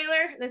teardrop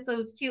trailer.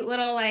 Those cute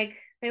little, like,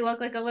 they look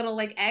like a little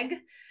like egg.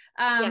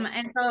 Yeah.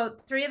 And so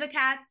 3 of the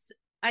cats,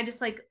 I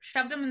just like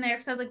shoved them in there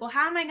because I was like, well,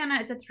 how am I gonna?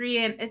 It's a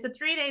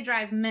 3-day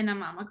drive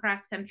minimum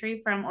across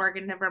country from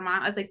Oregon to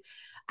Vermont. I was like,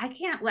 I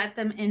can't let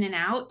them in and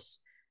out.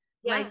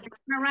 Yeah. Like they're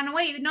gonna run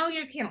away.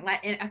 You can't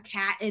let a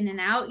cat in and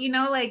out.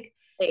 Like,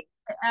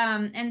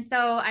 and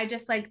so I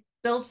just like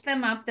built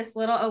them up this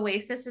little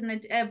oasis,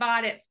 and I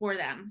bought it for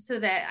them so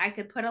that I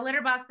could put a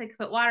litter box, I could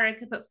put water, I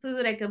could put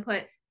food, I could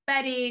put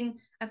bedding.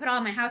 I put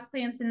all my house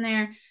plants in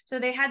there. So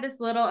they had this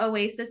little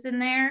oasis in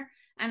there,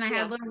 and I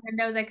had little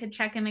windows I could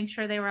check and make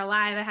sure they were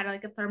alive. I had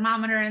like a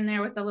thermometer in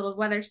there with a little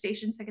weather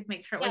station so I could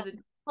make sure it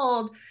wasn't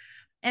cold.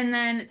 And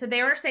then, so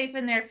they were safe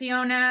in there.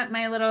 Fiona,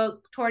 my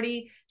little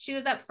tortie, she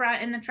was up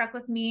front in the truck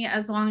with me,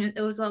 as well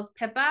as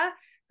Pippa,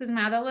 who's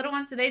my other little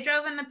one. So they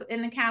drove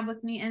in the cab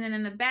with me, and then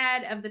in the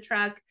bed of the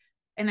truck,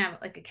 and I have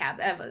like a cab,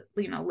 I have a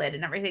lid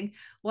and everything,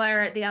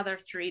 were the other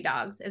 3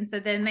 dogs. And so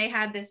then they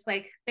had this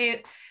like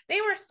they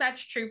were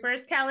such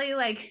troopers, Kelly.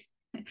 Like,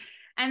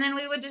 and then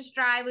we would just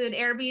drive. We would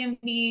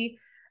Airbnb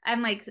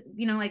and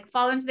like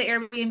fall into the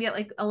Airbnb at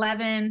like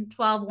 11,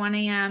 12, 1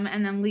 a.m.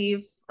 and then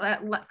leave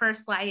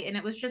first light. And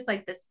it was just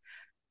like this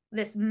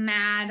this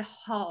mad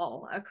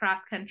haul across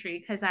country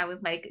because I was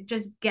like,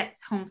 just get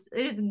home,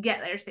 just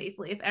get there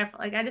safely. If ever,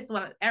 like, I just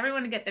want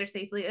everyone to get there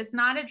safely. It's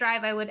not a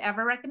drive I would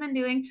ever recommend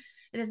doing.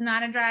 It is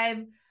not a drive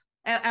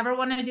I ever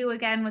want to do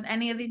again with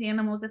any of these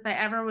animals. If I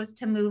ever was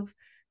to move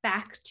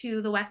back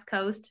to the West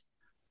Coast,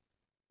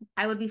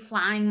 I would be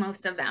flying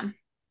most of them.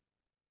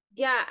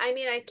 Yeah, I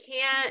mean, I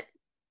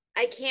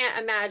can't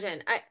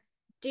imagine.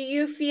 Do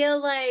you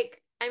feel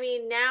like, I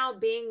mean, now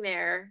being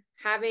there,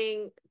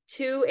 having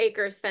 2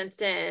 acres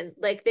fenced in,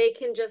 like they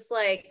can just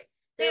like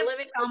They they're have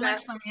living so their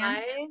much best land.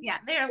 lives. Yeah,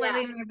 they are Yeah.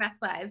 living their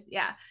best lives.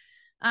 Yeah.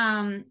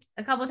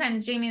 A couple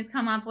times Jamie has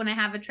come up when I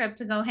have a trip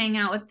to go hang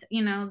out with,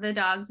 the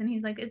dogs, and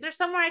he's like, is there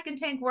somewhere I can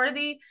take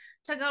Worthy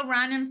to go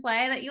run and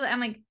play that you, I'm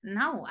like,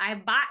 no, I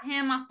bought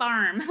him a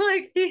farm.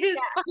 Like he is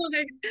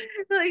fine.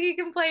 Like he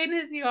can play in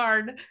his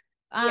yard.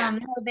 Yeah.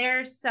 No,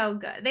 they're so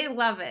good. They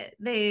love it.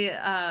 They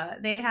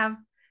have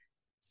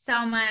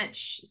so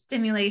much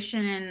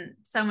stimulation and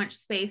so much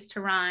space to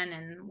run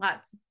and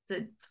lots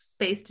of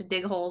space to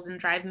dig holes and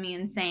drive me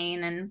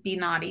insane and be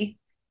naughty.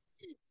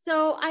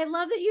 So I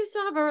love that you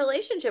still have a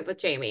relationship with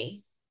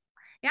Jamie.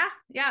 Yeah,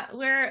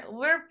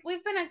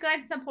 we've been a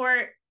good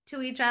support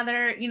to each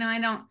other. I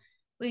don't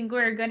think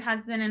we're a good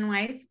husband and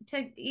wife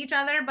to each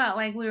other, but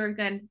like we were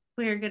good.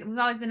 We've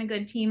always been a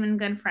good team and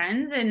good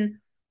friends. And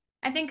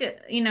I think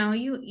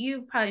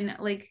you probably know,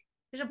 like,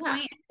 there's a Yeah.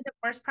 point in the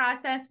divorce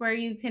process where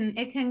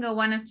it can go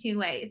one of two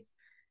ways.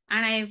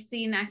 And I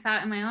saw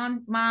it in my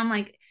own mom,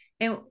 like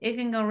it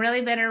can go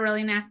really bitter,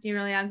 really nasty,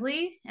 really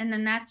ugly, and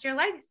then that's your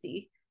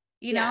legacy.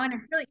 Yeah. And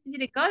it's really easy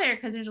to go there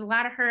because there's a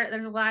lot of hurt,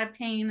 there's a lot of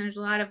pain, there's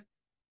a lot of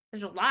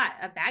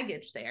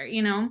baggage there,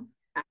 and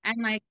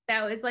like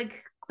that was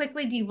like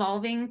quickly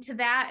devolving to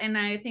that. And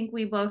I think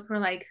we both were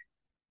like,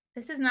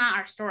 this is not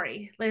our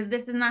story. Like,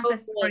 this is not the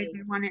story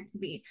Totally. we want it to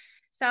be.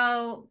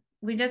 So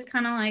we just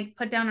kind of like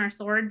put down our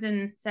swords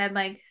and said,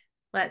 like,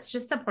 let's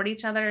just support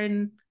each other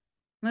and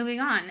moving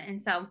on.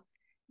 And so,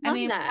 I Love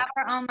mean, we that. have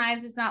our own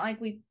lives. It's not like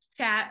we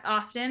chat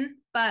often,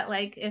 but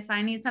like if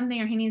I need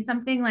something or he needs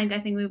something, like I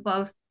think we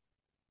both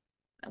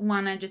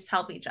want to just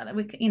help each other.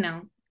 We,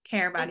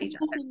 care I about think each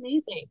that's other.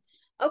 amazing.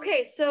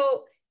 Okay,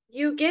 so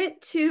you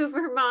get to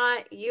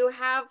Vermont, you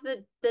have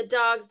the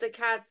dogs, the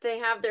cats, they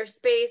have their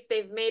space,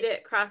 they've made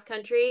it cross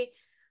country.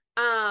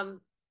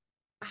 Um,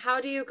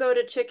 how do you go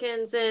to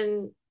chickens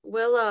and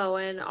Willow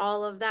and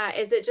all of that?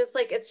 Is it just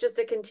like it's just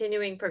a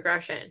continuing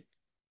progression?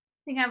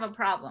 I think I have a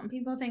problem.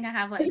 People think I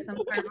have like some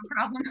sort of a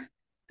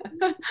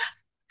problem.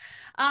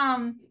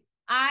 Um,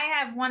 I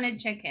have wanted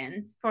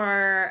chickens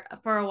for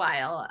a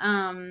while.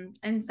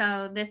 And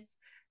so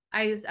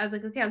I was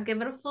like, okay, I'll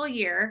give it a full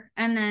year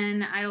and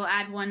then I will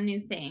add one new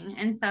thing.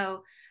 And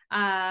so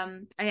I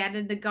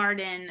added the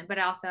garden, but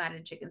I also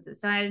added chickens.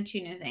 So I added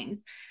 2 new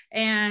things.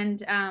 And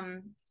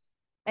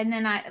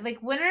then I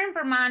like winter in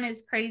Vermont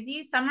is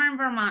crazy. Summer in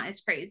Vermont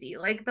is crazy.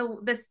 Like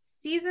the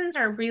seasons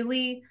are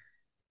really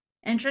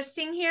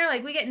interesting here.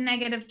 Like we get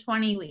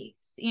 -20 weeks,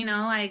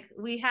 like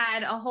we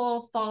had a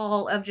whole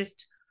fall of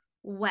just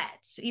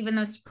wet, even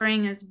though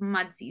spring is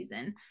mud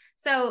season.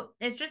 So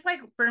it's just like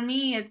for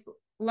me, it's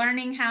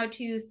learning how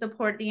to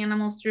support the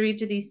animals through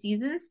each of these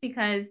seasons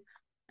because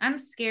I'm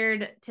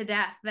scared to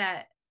death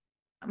that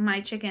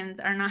my chickens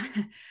are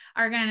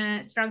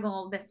gonna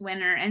struggle this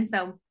winter. And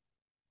so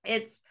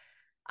it's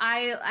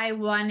I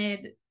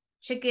wanted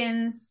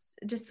chickens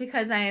just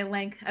because I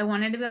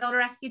wanted to be able to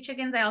rescue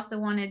chickens. I also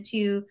wanted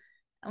to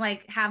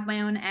like have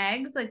my own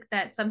eggs. Like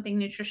that's something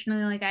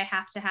nutritionally like I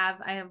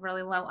have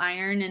really low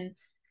iron and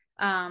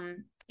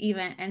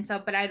even and so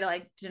but I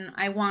like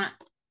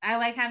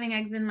having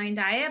eggs in my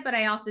diet, but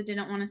I also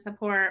didn't want to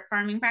support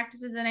farming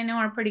practices that I know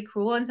are pretty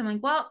cruel. And so I'm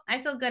like, well,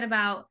 I feel good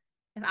about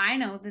if I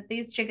know that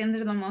these chickens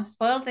are the most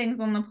spoiled things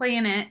on the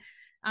planet.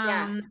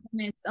 Yeah. And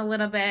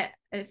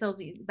it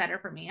feels better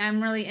for me.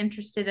 I'm really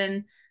interested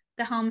in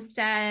the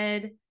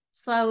homestead,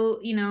 slow,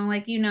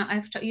 like, you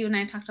and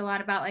I talked a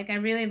lot about, like, I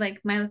really like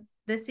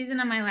this season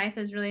of my life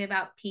is really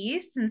about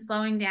peace and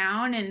slowing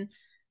down and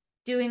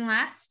doing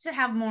less to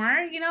have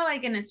more,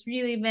 like, and it's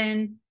really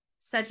been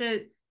such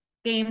a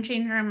game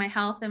changer in my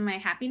health and my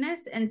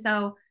happiness. And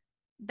so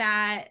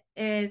that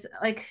is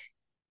like,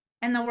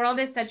 and the world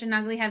is such an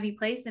ugly, heavy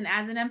place. And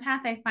as an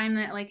empath, I find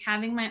that like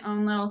having my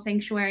own little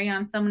sanctuary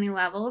on so many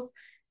levels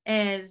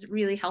is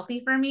really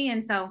healthy for me.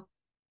 And so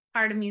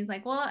part of me is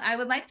like, well, I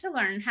would like to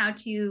learn how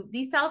to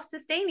be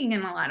self-sustaining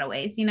in a lot of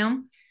ways,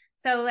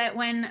 so that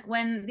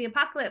when the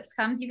apocalypse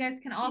comes, you guys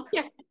can all come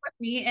Yeah. with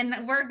me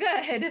and we're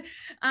good.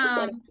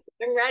 I'm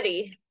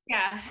ready.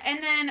 Yeah.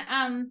 And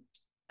then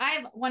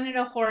I've wanted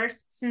a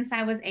horse since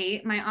I was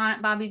 8. My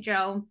aunt Bobby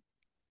Joe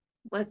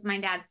was my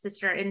dad's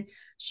sister, and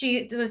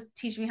she was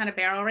teaching me how to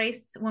barrel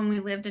race when we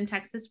lived in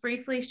Texas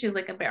briefly. She was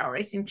like a barrel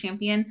racing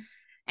champion,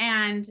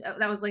 and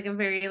that was like a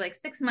very like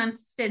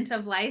 6-month stint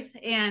of life.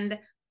 And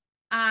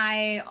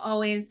I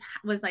always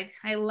was like,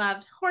 I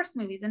loved horse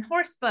movies and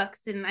horse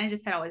books, and I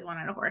just had always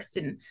wanted a horse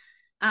and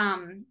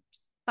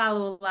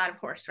follow a lot of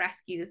horse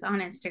rescues on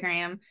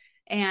Instagram.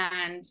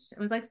 And it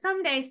was like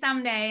someday.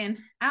 And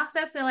I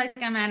also feel like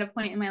I'm at a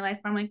point in my life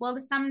where I'm like, well,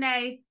 the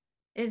someday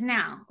is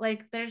now.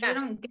 Like we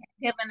don't get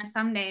given a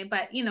someday,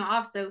 but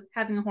also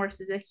having a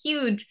horse is a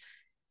huge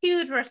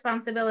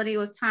responsibility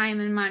with time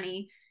and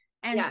money.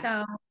 And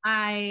so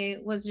I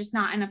was just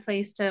not in a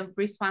place to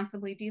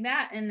responsibly do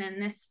that. And then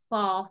this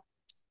fall,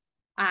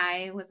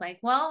 I was like,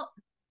 well,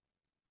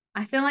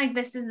 I feel like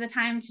this is the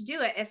time to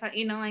do it. If I,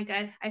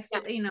 I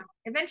feel,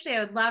 eventually I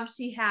would love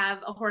to have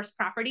a horse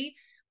property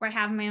where I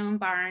have my own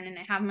barn and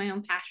I have my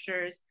own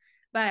pastures,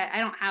 but I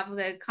don't have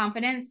the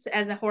confidence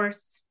as a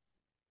horse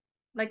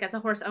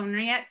owner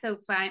yet. So if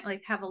I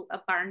have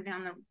a barn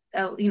down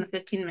the,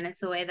 15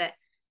 minutes away that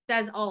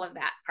does all of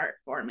that part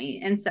for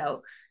me. And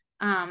so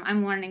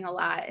I'm learning a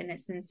lot and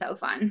it's been so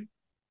fun.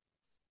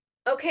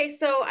 Okay,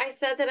 so I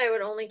said that I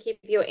would only keep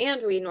you,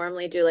 and we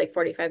normally do like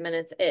 45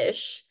 minutes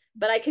ish,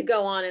 but I could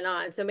go on and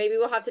on. So maybe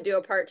we'll have to do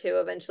a part 2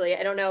 eventually.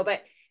 I don't know.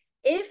 But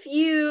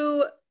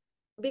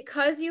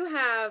because you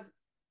have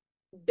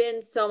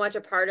been so much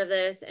a part of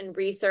this and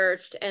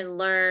researched and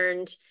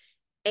learned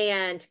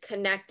and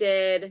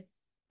connected,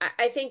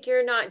 I think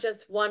you're not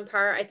just one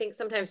part. I think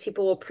sometimes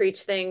people will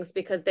preach things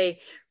because they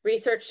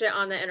researched it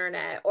on the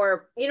internet,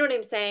 or you know what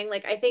I'm saying?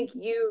 Like, I think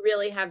you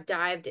really have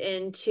dived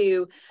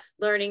into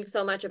learning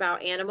so much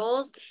about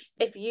animals.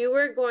 If you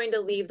were going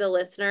to leave the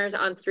listeners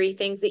on 3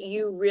 things that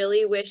you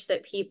really wish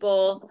that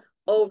people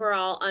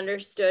overall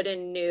understood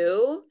and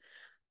knew,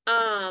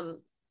 and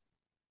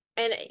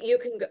you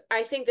can,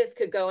 I think this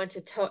could go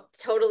into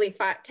totally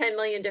 10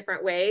 million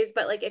different ways,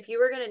 but like if you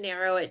were going to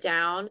narrow it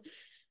down,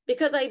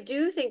 because I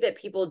do think that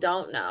people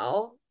don't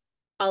know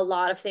a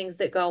lot of things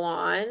that go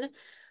on,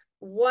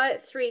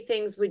 what 3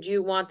 things would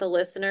you want the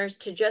listeners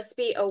to just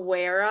be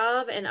aware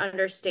of and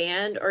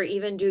understand, or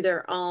even do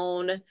their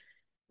own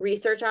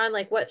research on?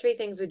 Like, what 3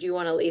 things would you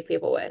want to leave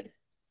people with?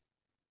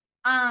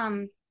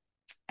 I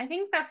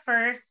think the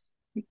first,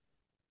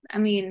 I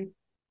mean,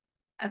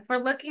 if we're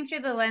looking through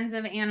the lens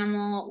of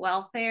animal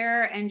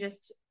welfare and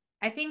just,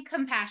 I think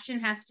compassion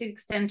has to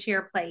extend to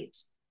your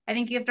plate. I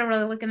think you have to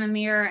really look in the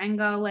mirror and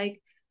go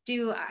like,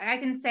 I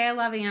can say I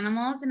love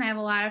animals, and I have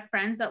a lot of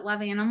friends that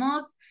love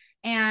animals,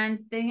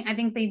 and I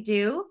think they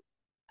do.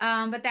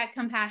 But that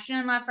compassion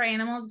and love for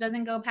animals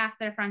doesn't go past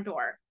their front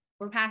door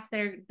or past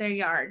their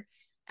yard.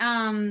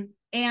 And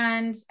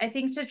I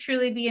think to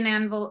truly be an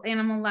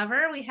animal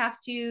lover, we have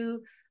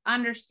to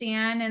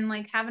understand and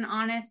like have an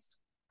honest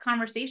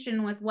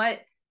conversation with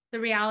what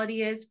the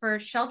reality is for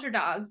shelter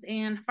dogs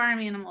and farm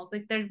animals.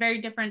 Like there's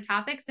very different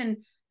topics, and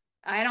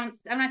I'm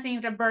not saying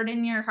you have to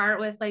burden your heart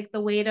with like the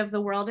weight of the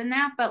world in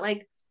that, but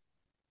like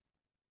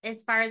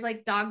as far as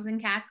like dogs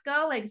and cats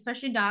go, like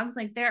especially dogs,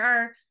 like there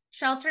are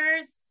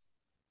shelters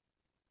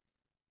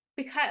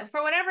because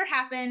for whatever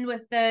happened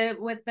with the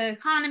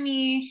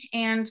economy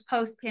and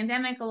post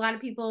pandemic, a lot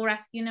of people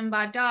rescued and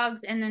bought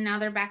dogs, and then now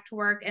they're back to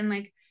work, and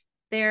like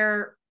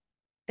they're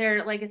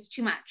like it's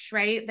too much,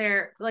 right?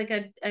 They're like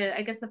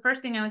I guess the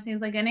first thing I would say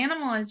is like an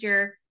animal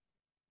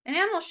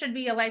should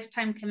be a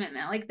lifetime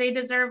commitment. Like they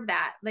deserve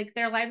that. Like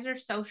their lives are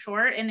so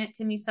short, and it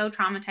can be so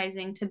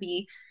traumatizing to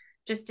be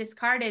just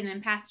discarded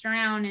and passed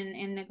around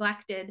and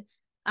neglected.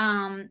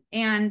 And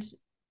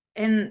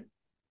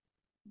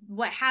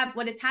what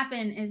has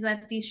happened is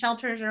that these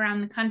shelters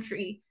around the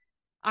country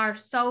are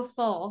so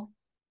full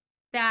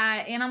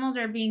that animals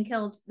are being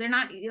killed. They're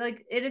not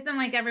like, it isn't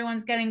like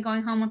everyone's going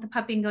home with the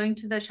puppy and going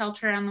to the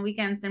shelter on the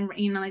weekends and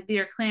like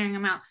they're clearing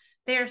them out.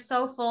 They are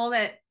so full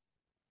that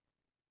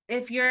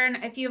if you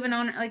have an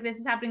owner, like this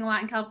is happening a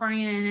lot in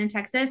California and in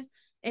Texas,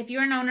 if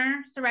you're an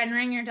owner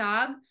surrendering your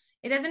dog,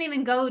 it doesn't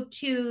even go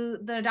to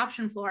the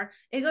adoption floor.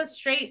 It goes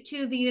straight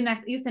to the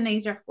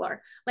euthanasia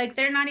floor. Like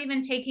they're not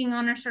even taking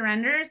owner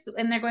surrenders,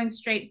 and they're going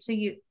straight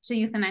to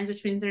euthanize,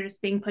 which means they're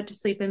just being put to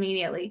sleep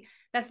immediately.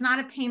 That's not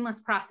a painless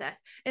process.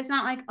 It's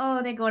not like,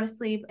 oh, they go to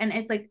sleep and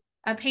it's like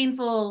a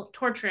painful,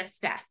 torturous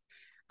death.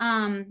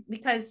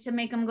 Because to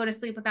make them go to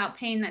sleep without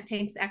pain, that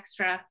takes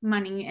extra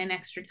money and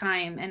extra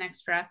time and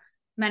extra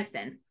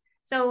medicine.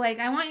 So like,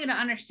 I want you to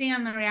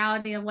understand the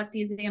reality of what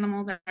these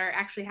animals are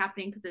actually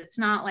happening, because it's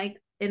not like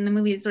in the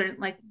movies or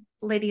like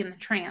Lady and the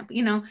Tramp,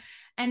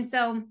 And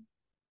so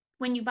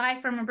when you buy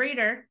from a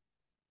breeder,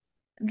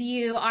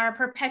 you are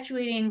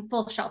perpetuating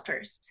full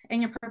shelters,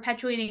 and you're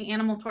perpetuating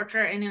animal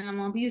torture and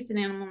animal abuse and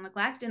animal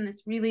neglect. And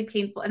it's really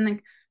painful. And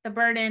the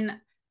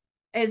burden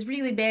is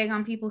really big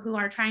on people who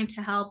are trying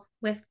to help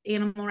with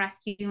animal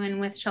rescue and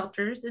with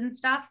shelters and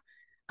stuff.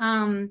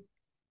 And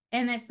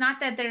it's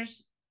not that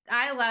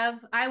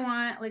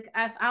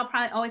I'll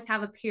probably always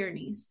have a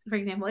Pyrenees, for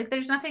example. Like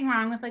there's nothing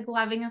wrong with like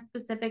loving a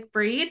specific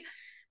breed,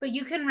 but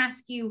you can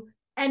rescue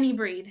any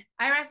breed.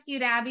 I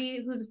rescued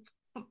Abby, who's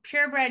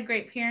purebred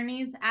Great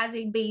Pyrenees, as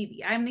a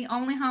baby. I'm the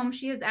only home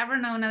she has ever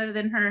known other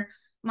than her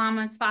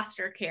mama's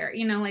foster care.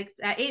 Like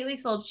at 8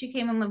 weeks old, she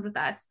came and lived with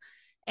us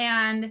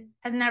and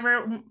has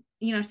never,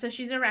 so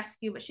she's a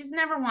rescue, but she's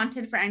never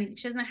wanted for anything.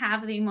 She doesn't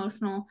have the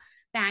emotional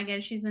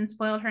baggage. She's been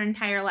spoiled her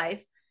entire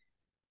life.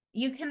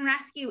 you can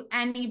rescue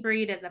any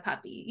breed as a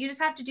puppy. You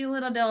just have to do a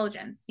little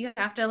diligence. You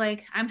have to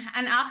like,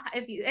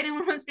 if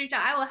anyone wants to reach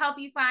out, I will help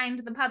you find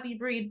the puppy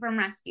breed from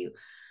rescue.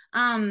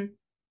 And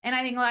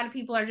I think a lot of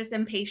people are just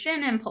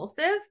impatient and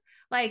impulsive.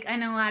 Like I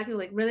know a lot of people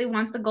like really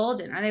want the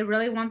golden, or they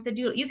really want the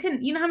doodle.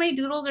 You know how many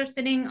doodles are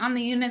sitting on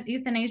the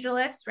euthanasia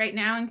list right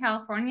now in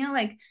California?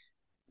 Like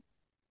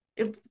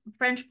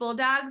French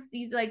bulldogs,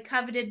 these like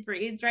coveted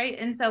breeds, right?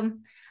 And so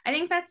I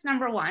think that's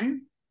number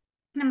one.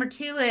 Number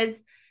two is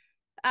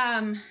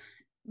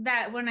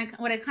that what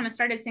I kind of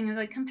started saying is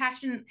like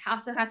compassion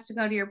also has to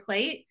go to your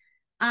plate.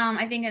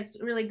 I think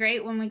it's really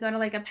great when we go to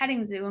like a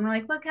petting zoo and we're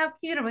like, look how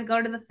cute, or we go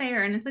to the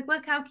fair and it's like,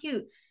 look how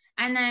cute.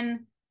 And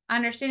then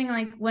understanding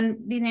like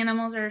when these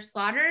animals are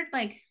slaughtered,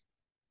 like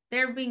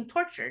they're being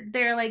tortured.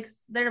 They're like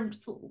their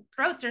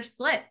throats are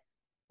slit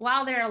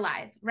while they're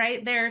alive,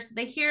 right?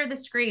 They hear the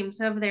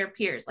screams of their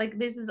peers. Like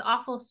this is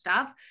awful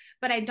stuff,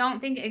 but I don't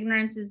think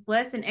ignorance is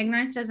bliss, and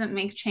ignorance doesn't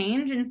make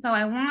change. And so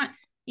I want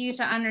you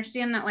to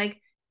understand that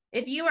like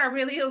if you are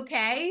really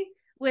okay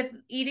with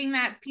eating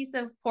that piece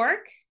of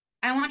pork,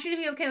 I want you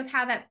to be okay with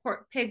how that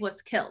pig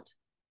was killed.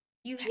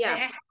 There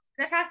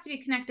has to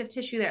be connective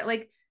tissue there.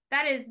 Like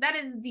that is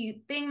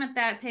the thing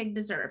that pig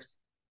deserves.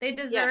 They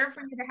deserve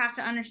for you to have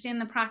to understand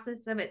the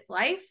process of its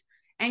life,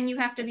 and you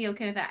have to be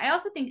okay with that. I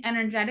also think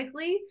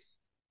energetically,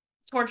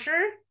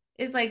 torture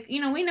is like,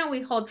 we know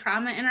we hold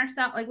trauma in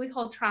ourselves, like we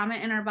hold trauma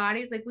in our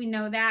bodies. Like we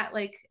know that,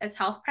 like as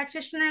health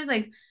practitioners,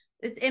 like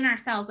it's in our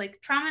cells. Like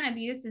trauma and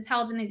abuse is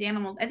held in these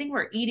animals. I think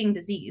we're eating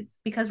disease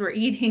because we're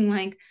eating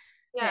like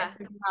this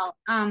as well.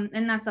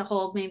 And that's a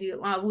whole maybe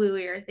a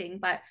woo-ier thing,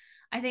 but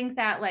I think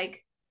that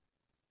like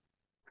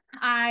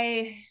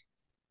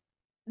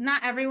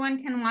not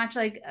everyone can watch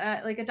like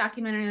a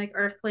documentary like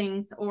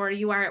Earthlings or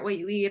You Are What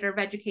You Eat or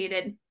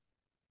Vegucated.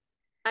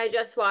 I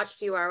just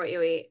watched You Are What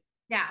You Eat.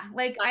 Yeah,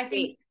 like I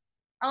think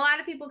a lot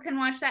of people can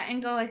watch that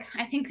and go like,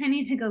 I think I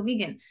need to go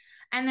vegan.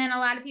 And then a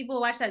lot of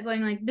people watch that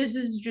going like, this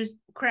is just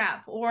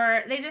crap,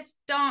 or they just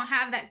don't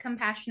have that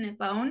compassionate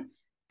bone.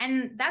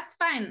 And that's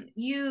fine.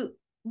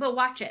 But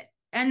watch it.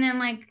 And then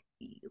like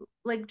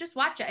just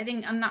watch it. I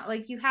think I'm not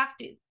like, you have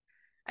to.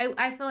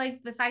 I feel like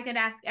if I could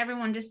ask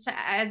everyone just to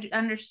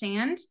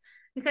understand,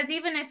 because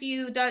even if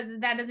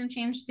that doesn't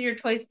change your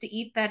choice to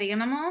eat that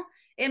animal,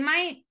 it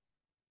might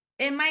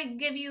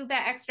give you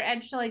that extra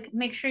edge to like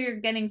make sure you're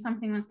getting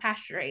something that's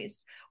pasture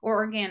raised or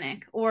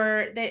organic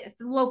or that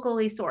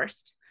locally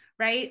sourced,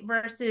 right?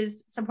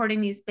 Versus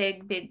supporting these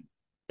big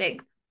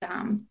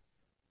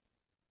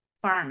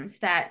farms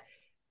that,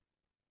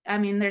 I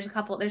mean, there's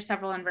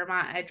several in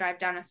Vermont. I drive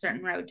down a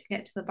certain road to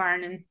get to the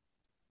barn,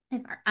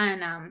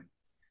 and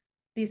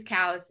these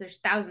cows, there's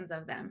thousands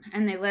of them,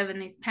 and they live in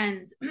these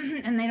pens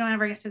and they don't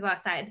ever get to go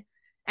outside.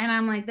 And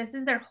I'm like, this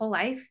is their whole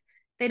life.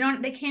 They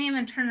can't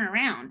even turn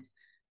around.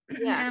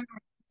 Yeah.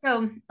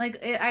 So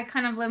like I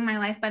kind of live my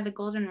life by the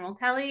golden rule,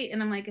 Kelly.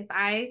 And I'm like,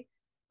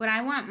 would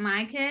I want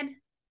my kid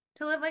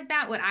to live like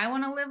that? Would I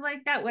want to live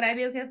like that? Would I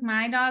be okay with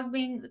my dog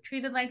being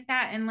treated like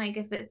that? And like,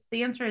 if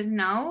the answer is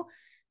no,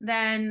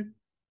 then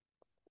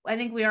I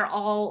think we are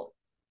all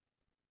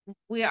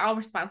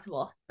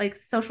responsible,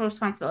 like social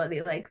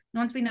responsibility. Like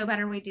once we know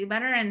better, we do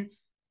better. And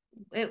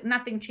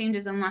nothing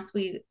changes unless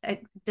we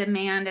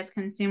demand as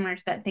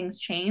consumers that things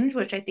change,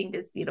 which I think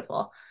is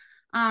beautiful.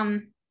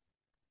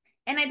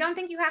 And I don't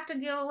think you have to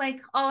go like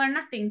all or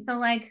nothing. So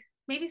like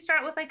maybe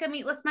start with like a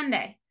meatless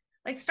Monday,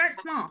 like start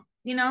small,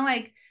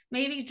 like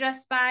maybe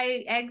just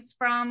buy eggs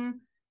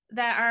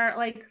that are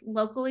like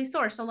locally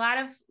sourced. A lot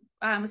of,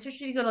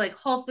 especially if you go to like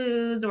Whole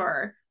Foods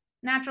or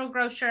natural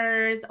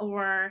grocers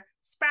or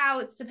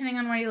Sprouts, depending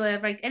on where you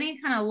live, like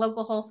any kind of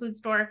local Whole Food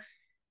store,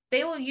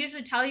 they will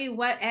usually tell you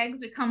what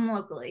eggs come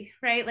locally,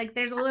 right? Like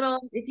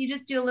if you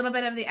just do a little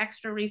bit of the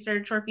extra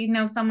research, or if you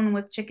know someone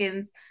with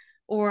chickens,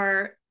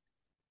 or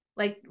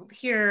like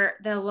here,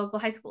 the local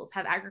high schools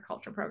have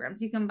agriculture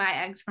programs. You can buy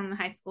eggs from the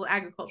high school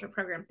agriculture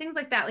program, things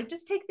like that. Like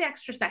just take the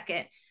extra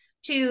second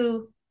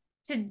to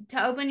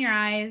open your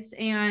eyes.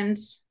 And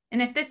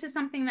if this is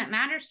something that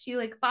matters to you,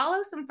 like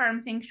follow some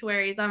farm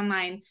sanctuaries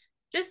online.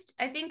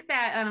 I think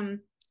that,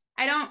 I'm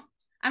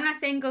not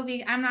saying go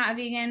vegan. I'm not a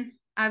vegan.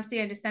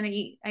 Obviously I just said I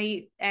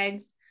eat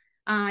eggs.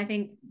 I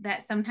think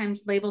that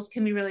sometimes labels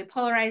can be really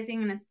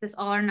polarizing and it's this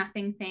all or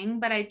nothing thing,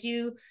 but I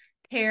do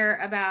care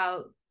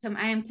about,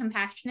 I am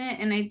compassionate,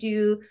 and I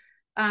do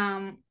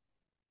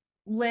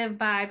live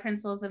by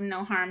principles of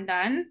no harm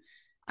done.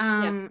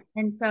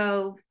 And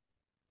so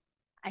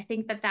I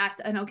think that that's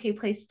an okay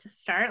place to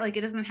start. Like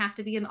it doesn't have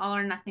to be an all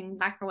or nothing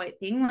black or white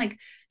thing. Like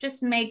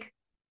just make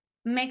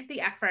the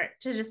effort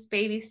to just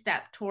baby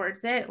step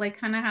towards it. Like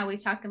kind of how we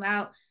talk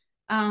about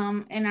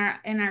in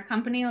our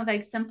company with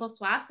like simple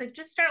swaps. Like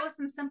just start with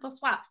some simple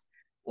swaps,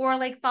 or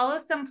like follow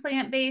some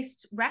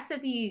plant-based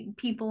recipe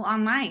people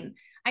online.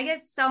 I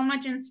get so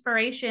much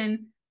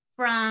inspiration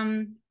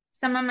from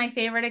some of my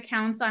favorite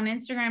accounts on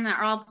Instagram that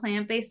are all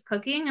plant-based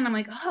cooking. And I'm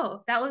like,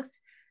 oh, that looks,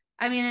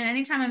 I mean, and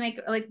anytime I make,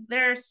 like,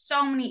 there are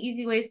so many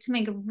easy ways to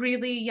make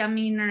really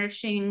yummy,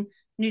 nourishing,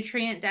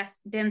 nutrient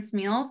dense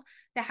meals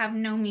that have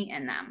no meat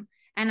in them.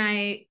 And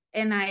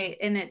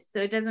it's, so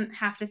it doesn't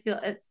have to feel,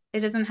 it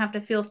doesn't have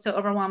to feel so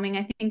overwhelming.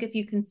 I think if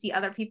you can see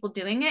other people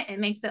doing it, it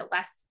makes it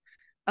less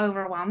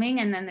overwhelming.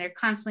 And then they're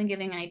constantly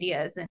giving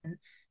ideas and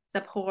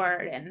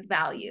support and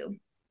value.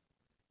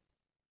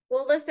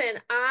 Well, listen,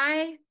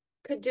 I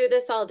could do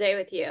this all day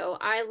with you.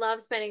 I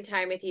love spending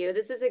time with you.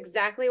 This is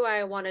exactly why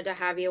I wanted to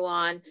have you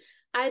on.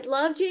 I'd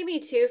love, Jamie,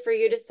 too, for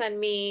you to send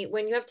me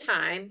when you have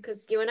time,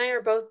 because you and I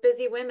are both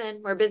busy women.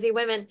 We're busy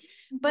women,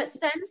 but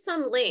send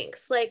some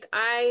links. Like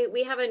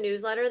we have a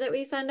newsletter that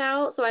we send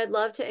out, so I'd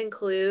love to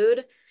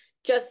include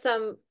just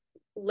some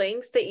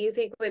links that you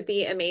think would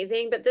be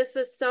amazing. But this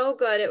was so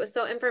good. It was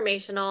so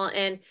informational,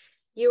 and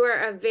you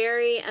are a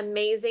very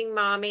amazing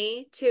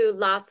mommy to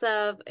lots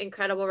of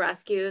incredible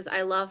rescues.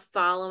 I love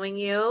following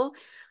you.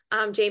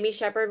 Jamie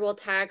Sheppard will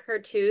tag her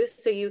too,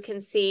 so you can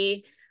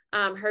see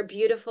her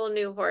beautiful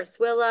new horse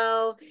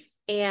Willow,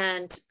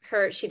 and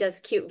she does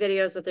cute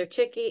videos with her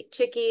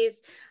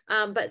chickies.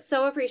 But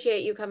so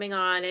appreciate you coming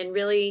on and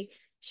really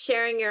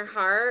sharing your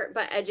heart,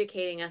 but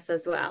educating us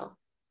as well.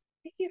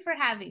 Thank you for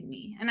having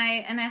me. And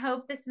I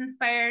hope this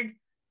inspired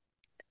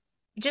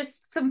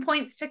just some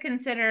points to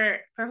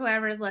consider for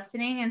whoever is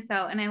listening. And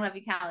I love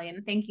you, Callie,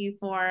 and thank you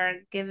for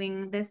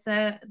giving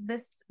the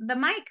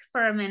mic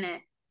for a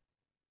minute.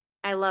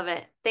 I love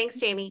it. Thanks,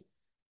 Jamie.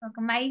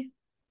 Welcome. Bye.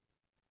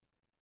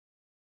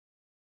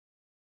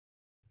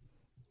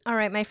 All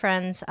right, my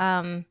friends.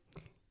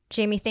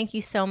 Jamie, thank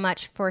you so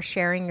much for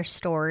sharing your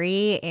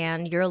story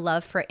and your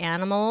love for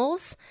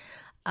animals.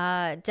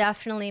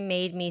 Definitely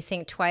made me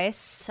think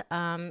twice.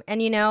 And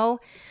I'm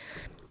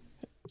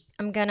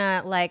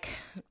gonna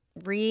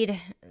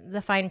read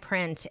the fine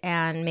print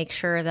and make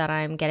sure that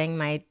I'm getting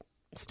my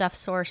stuff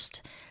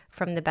sourced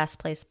from the best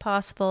place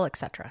possible,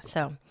 etc.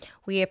 So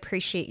we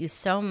appreciate you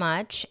so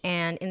much.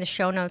 And in the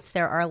show notes,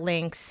 there are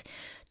links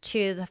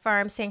to the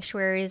farm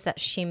sanctuaries that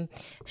she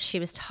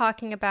was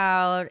talking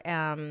about,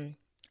 and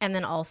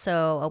then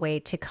also a way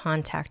to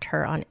contact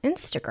her on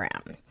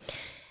Instagram.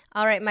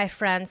 All right, my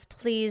friends,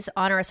 please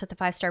honor us with a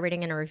 5-star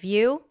rating and a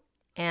review,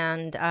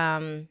 and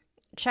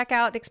check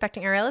out the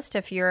Expecting Aerialist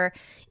if you're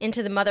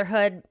into the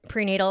motherhood,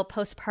 prenatal,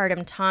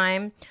 postpartum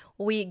time.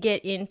 We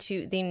get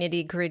into the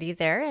nitty-gritty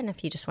there, and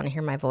if you just want to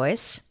hear my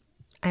voice,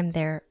 I'm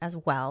there as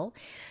well.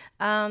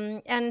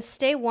 And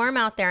stay warm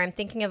out there. I'm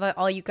thinking of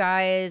all you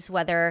guys,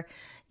 whether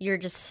you're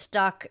just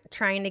stuck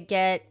trying to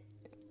get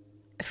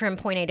from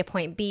point A to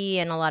point B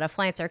and a lot of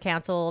flights are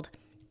canceled,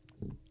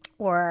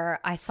 or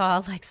I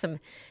saw some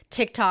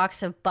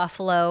TikToks of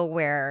Buffalo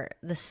where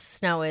the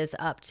snow is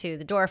up to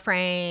the door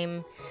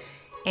frame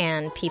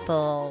and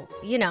people,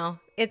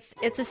 it's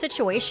a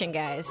situation,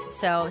 guys.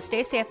 So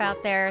stay safe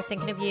out there.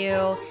 Thinking of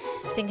you,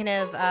 thinking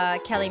of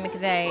Kelly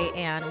McVeigh,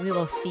 and we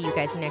will see you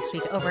guys next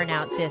week. Over and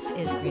out. This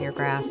is Greener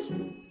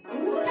Grass.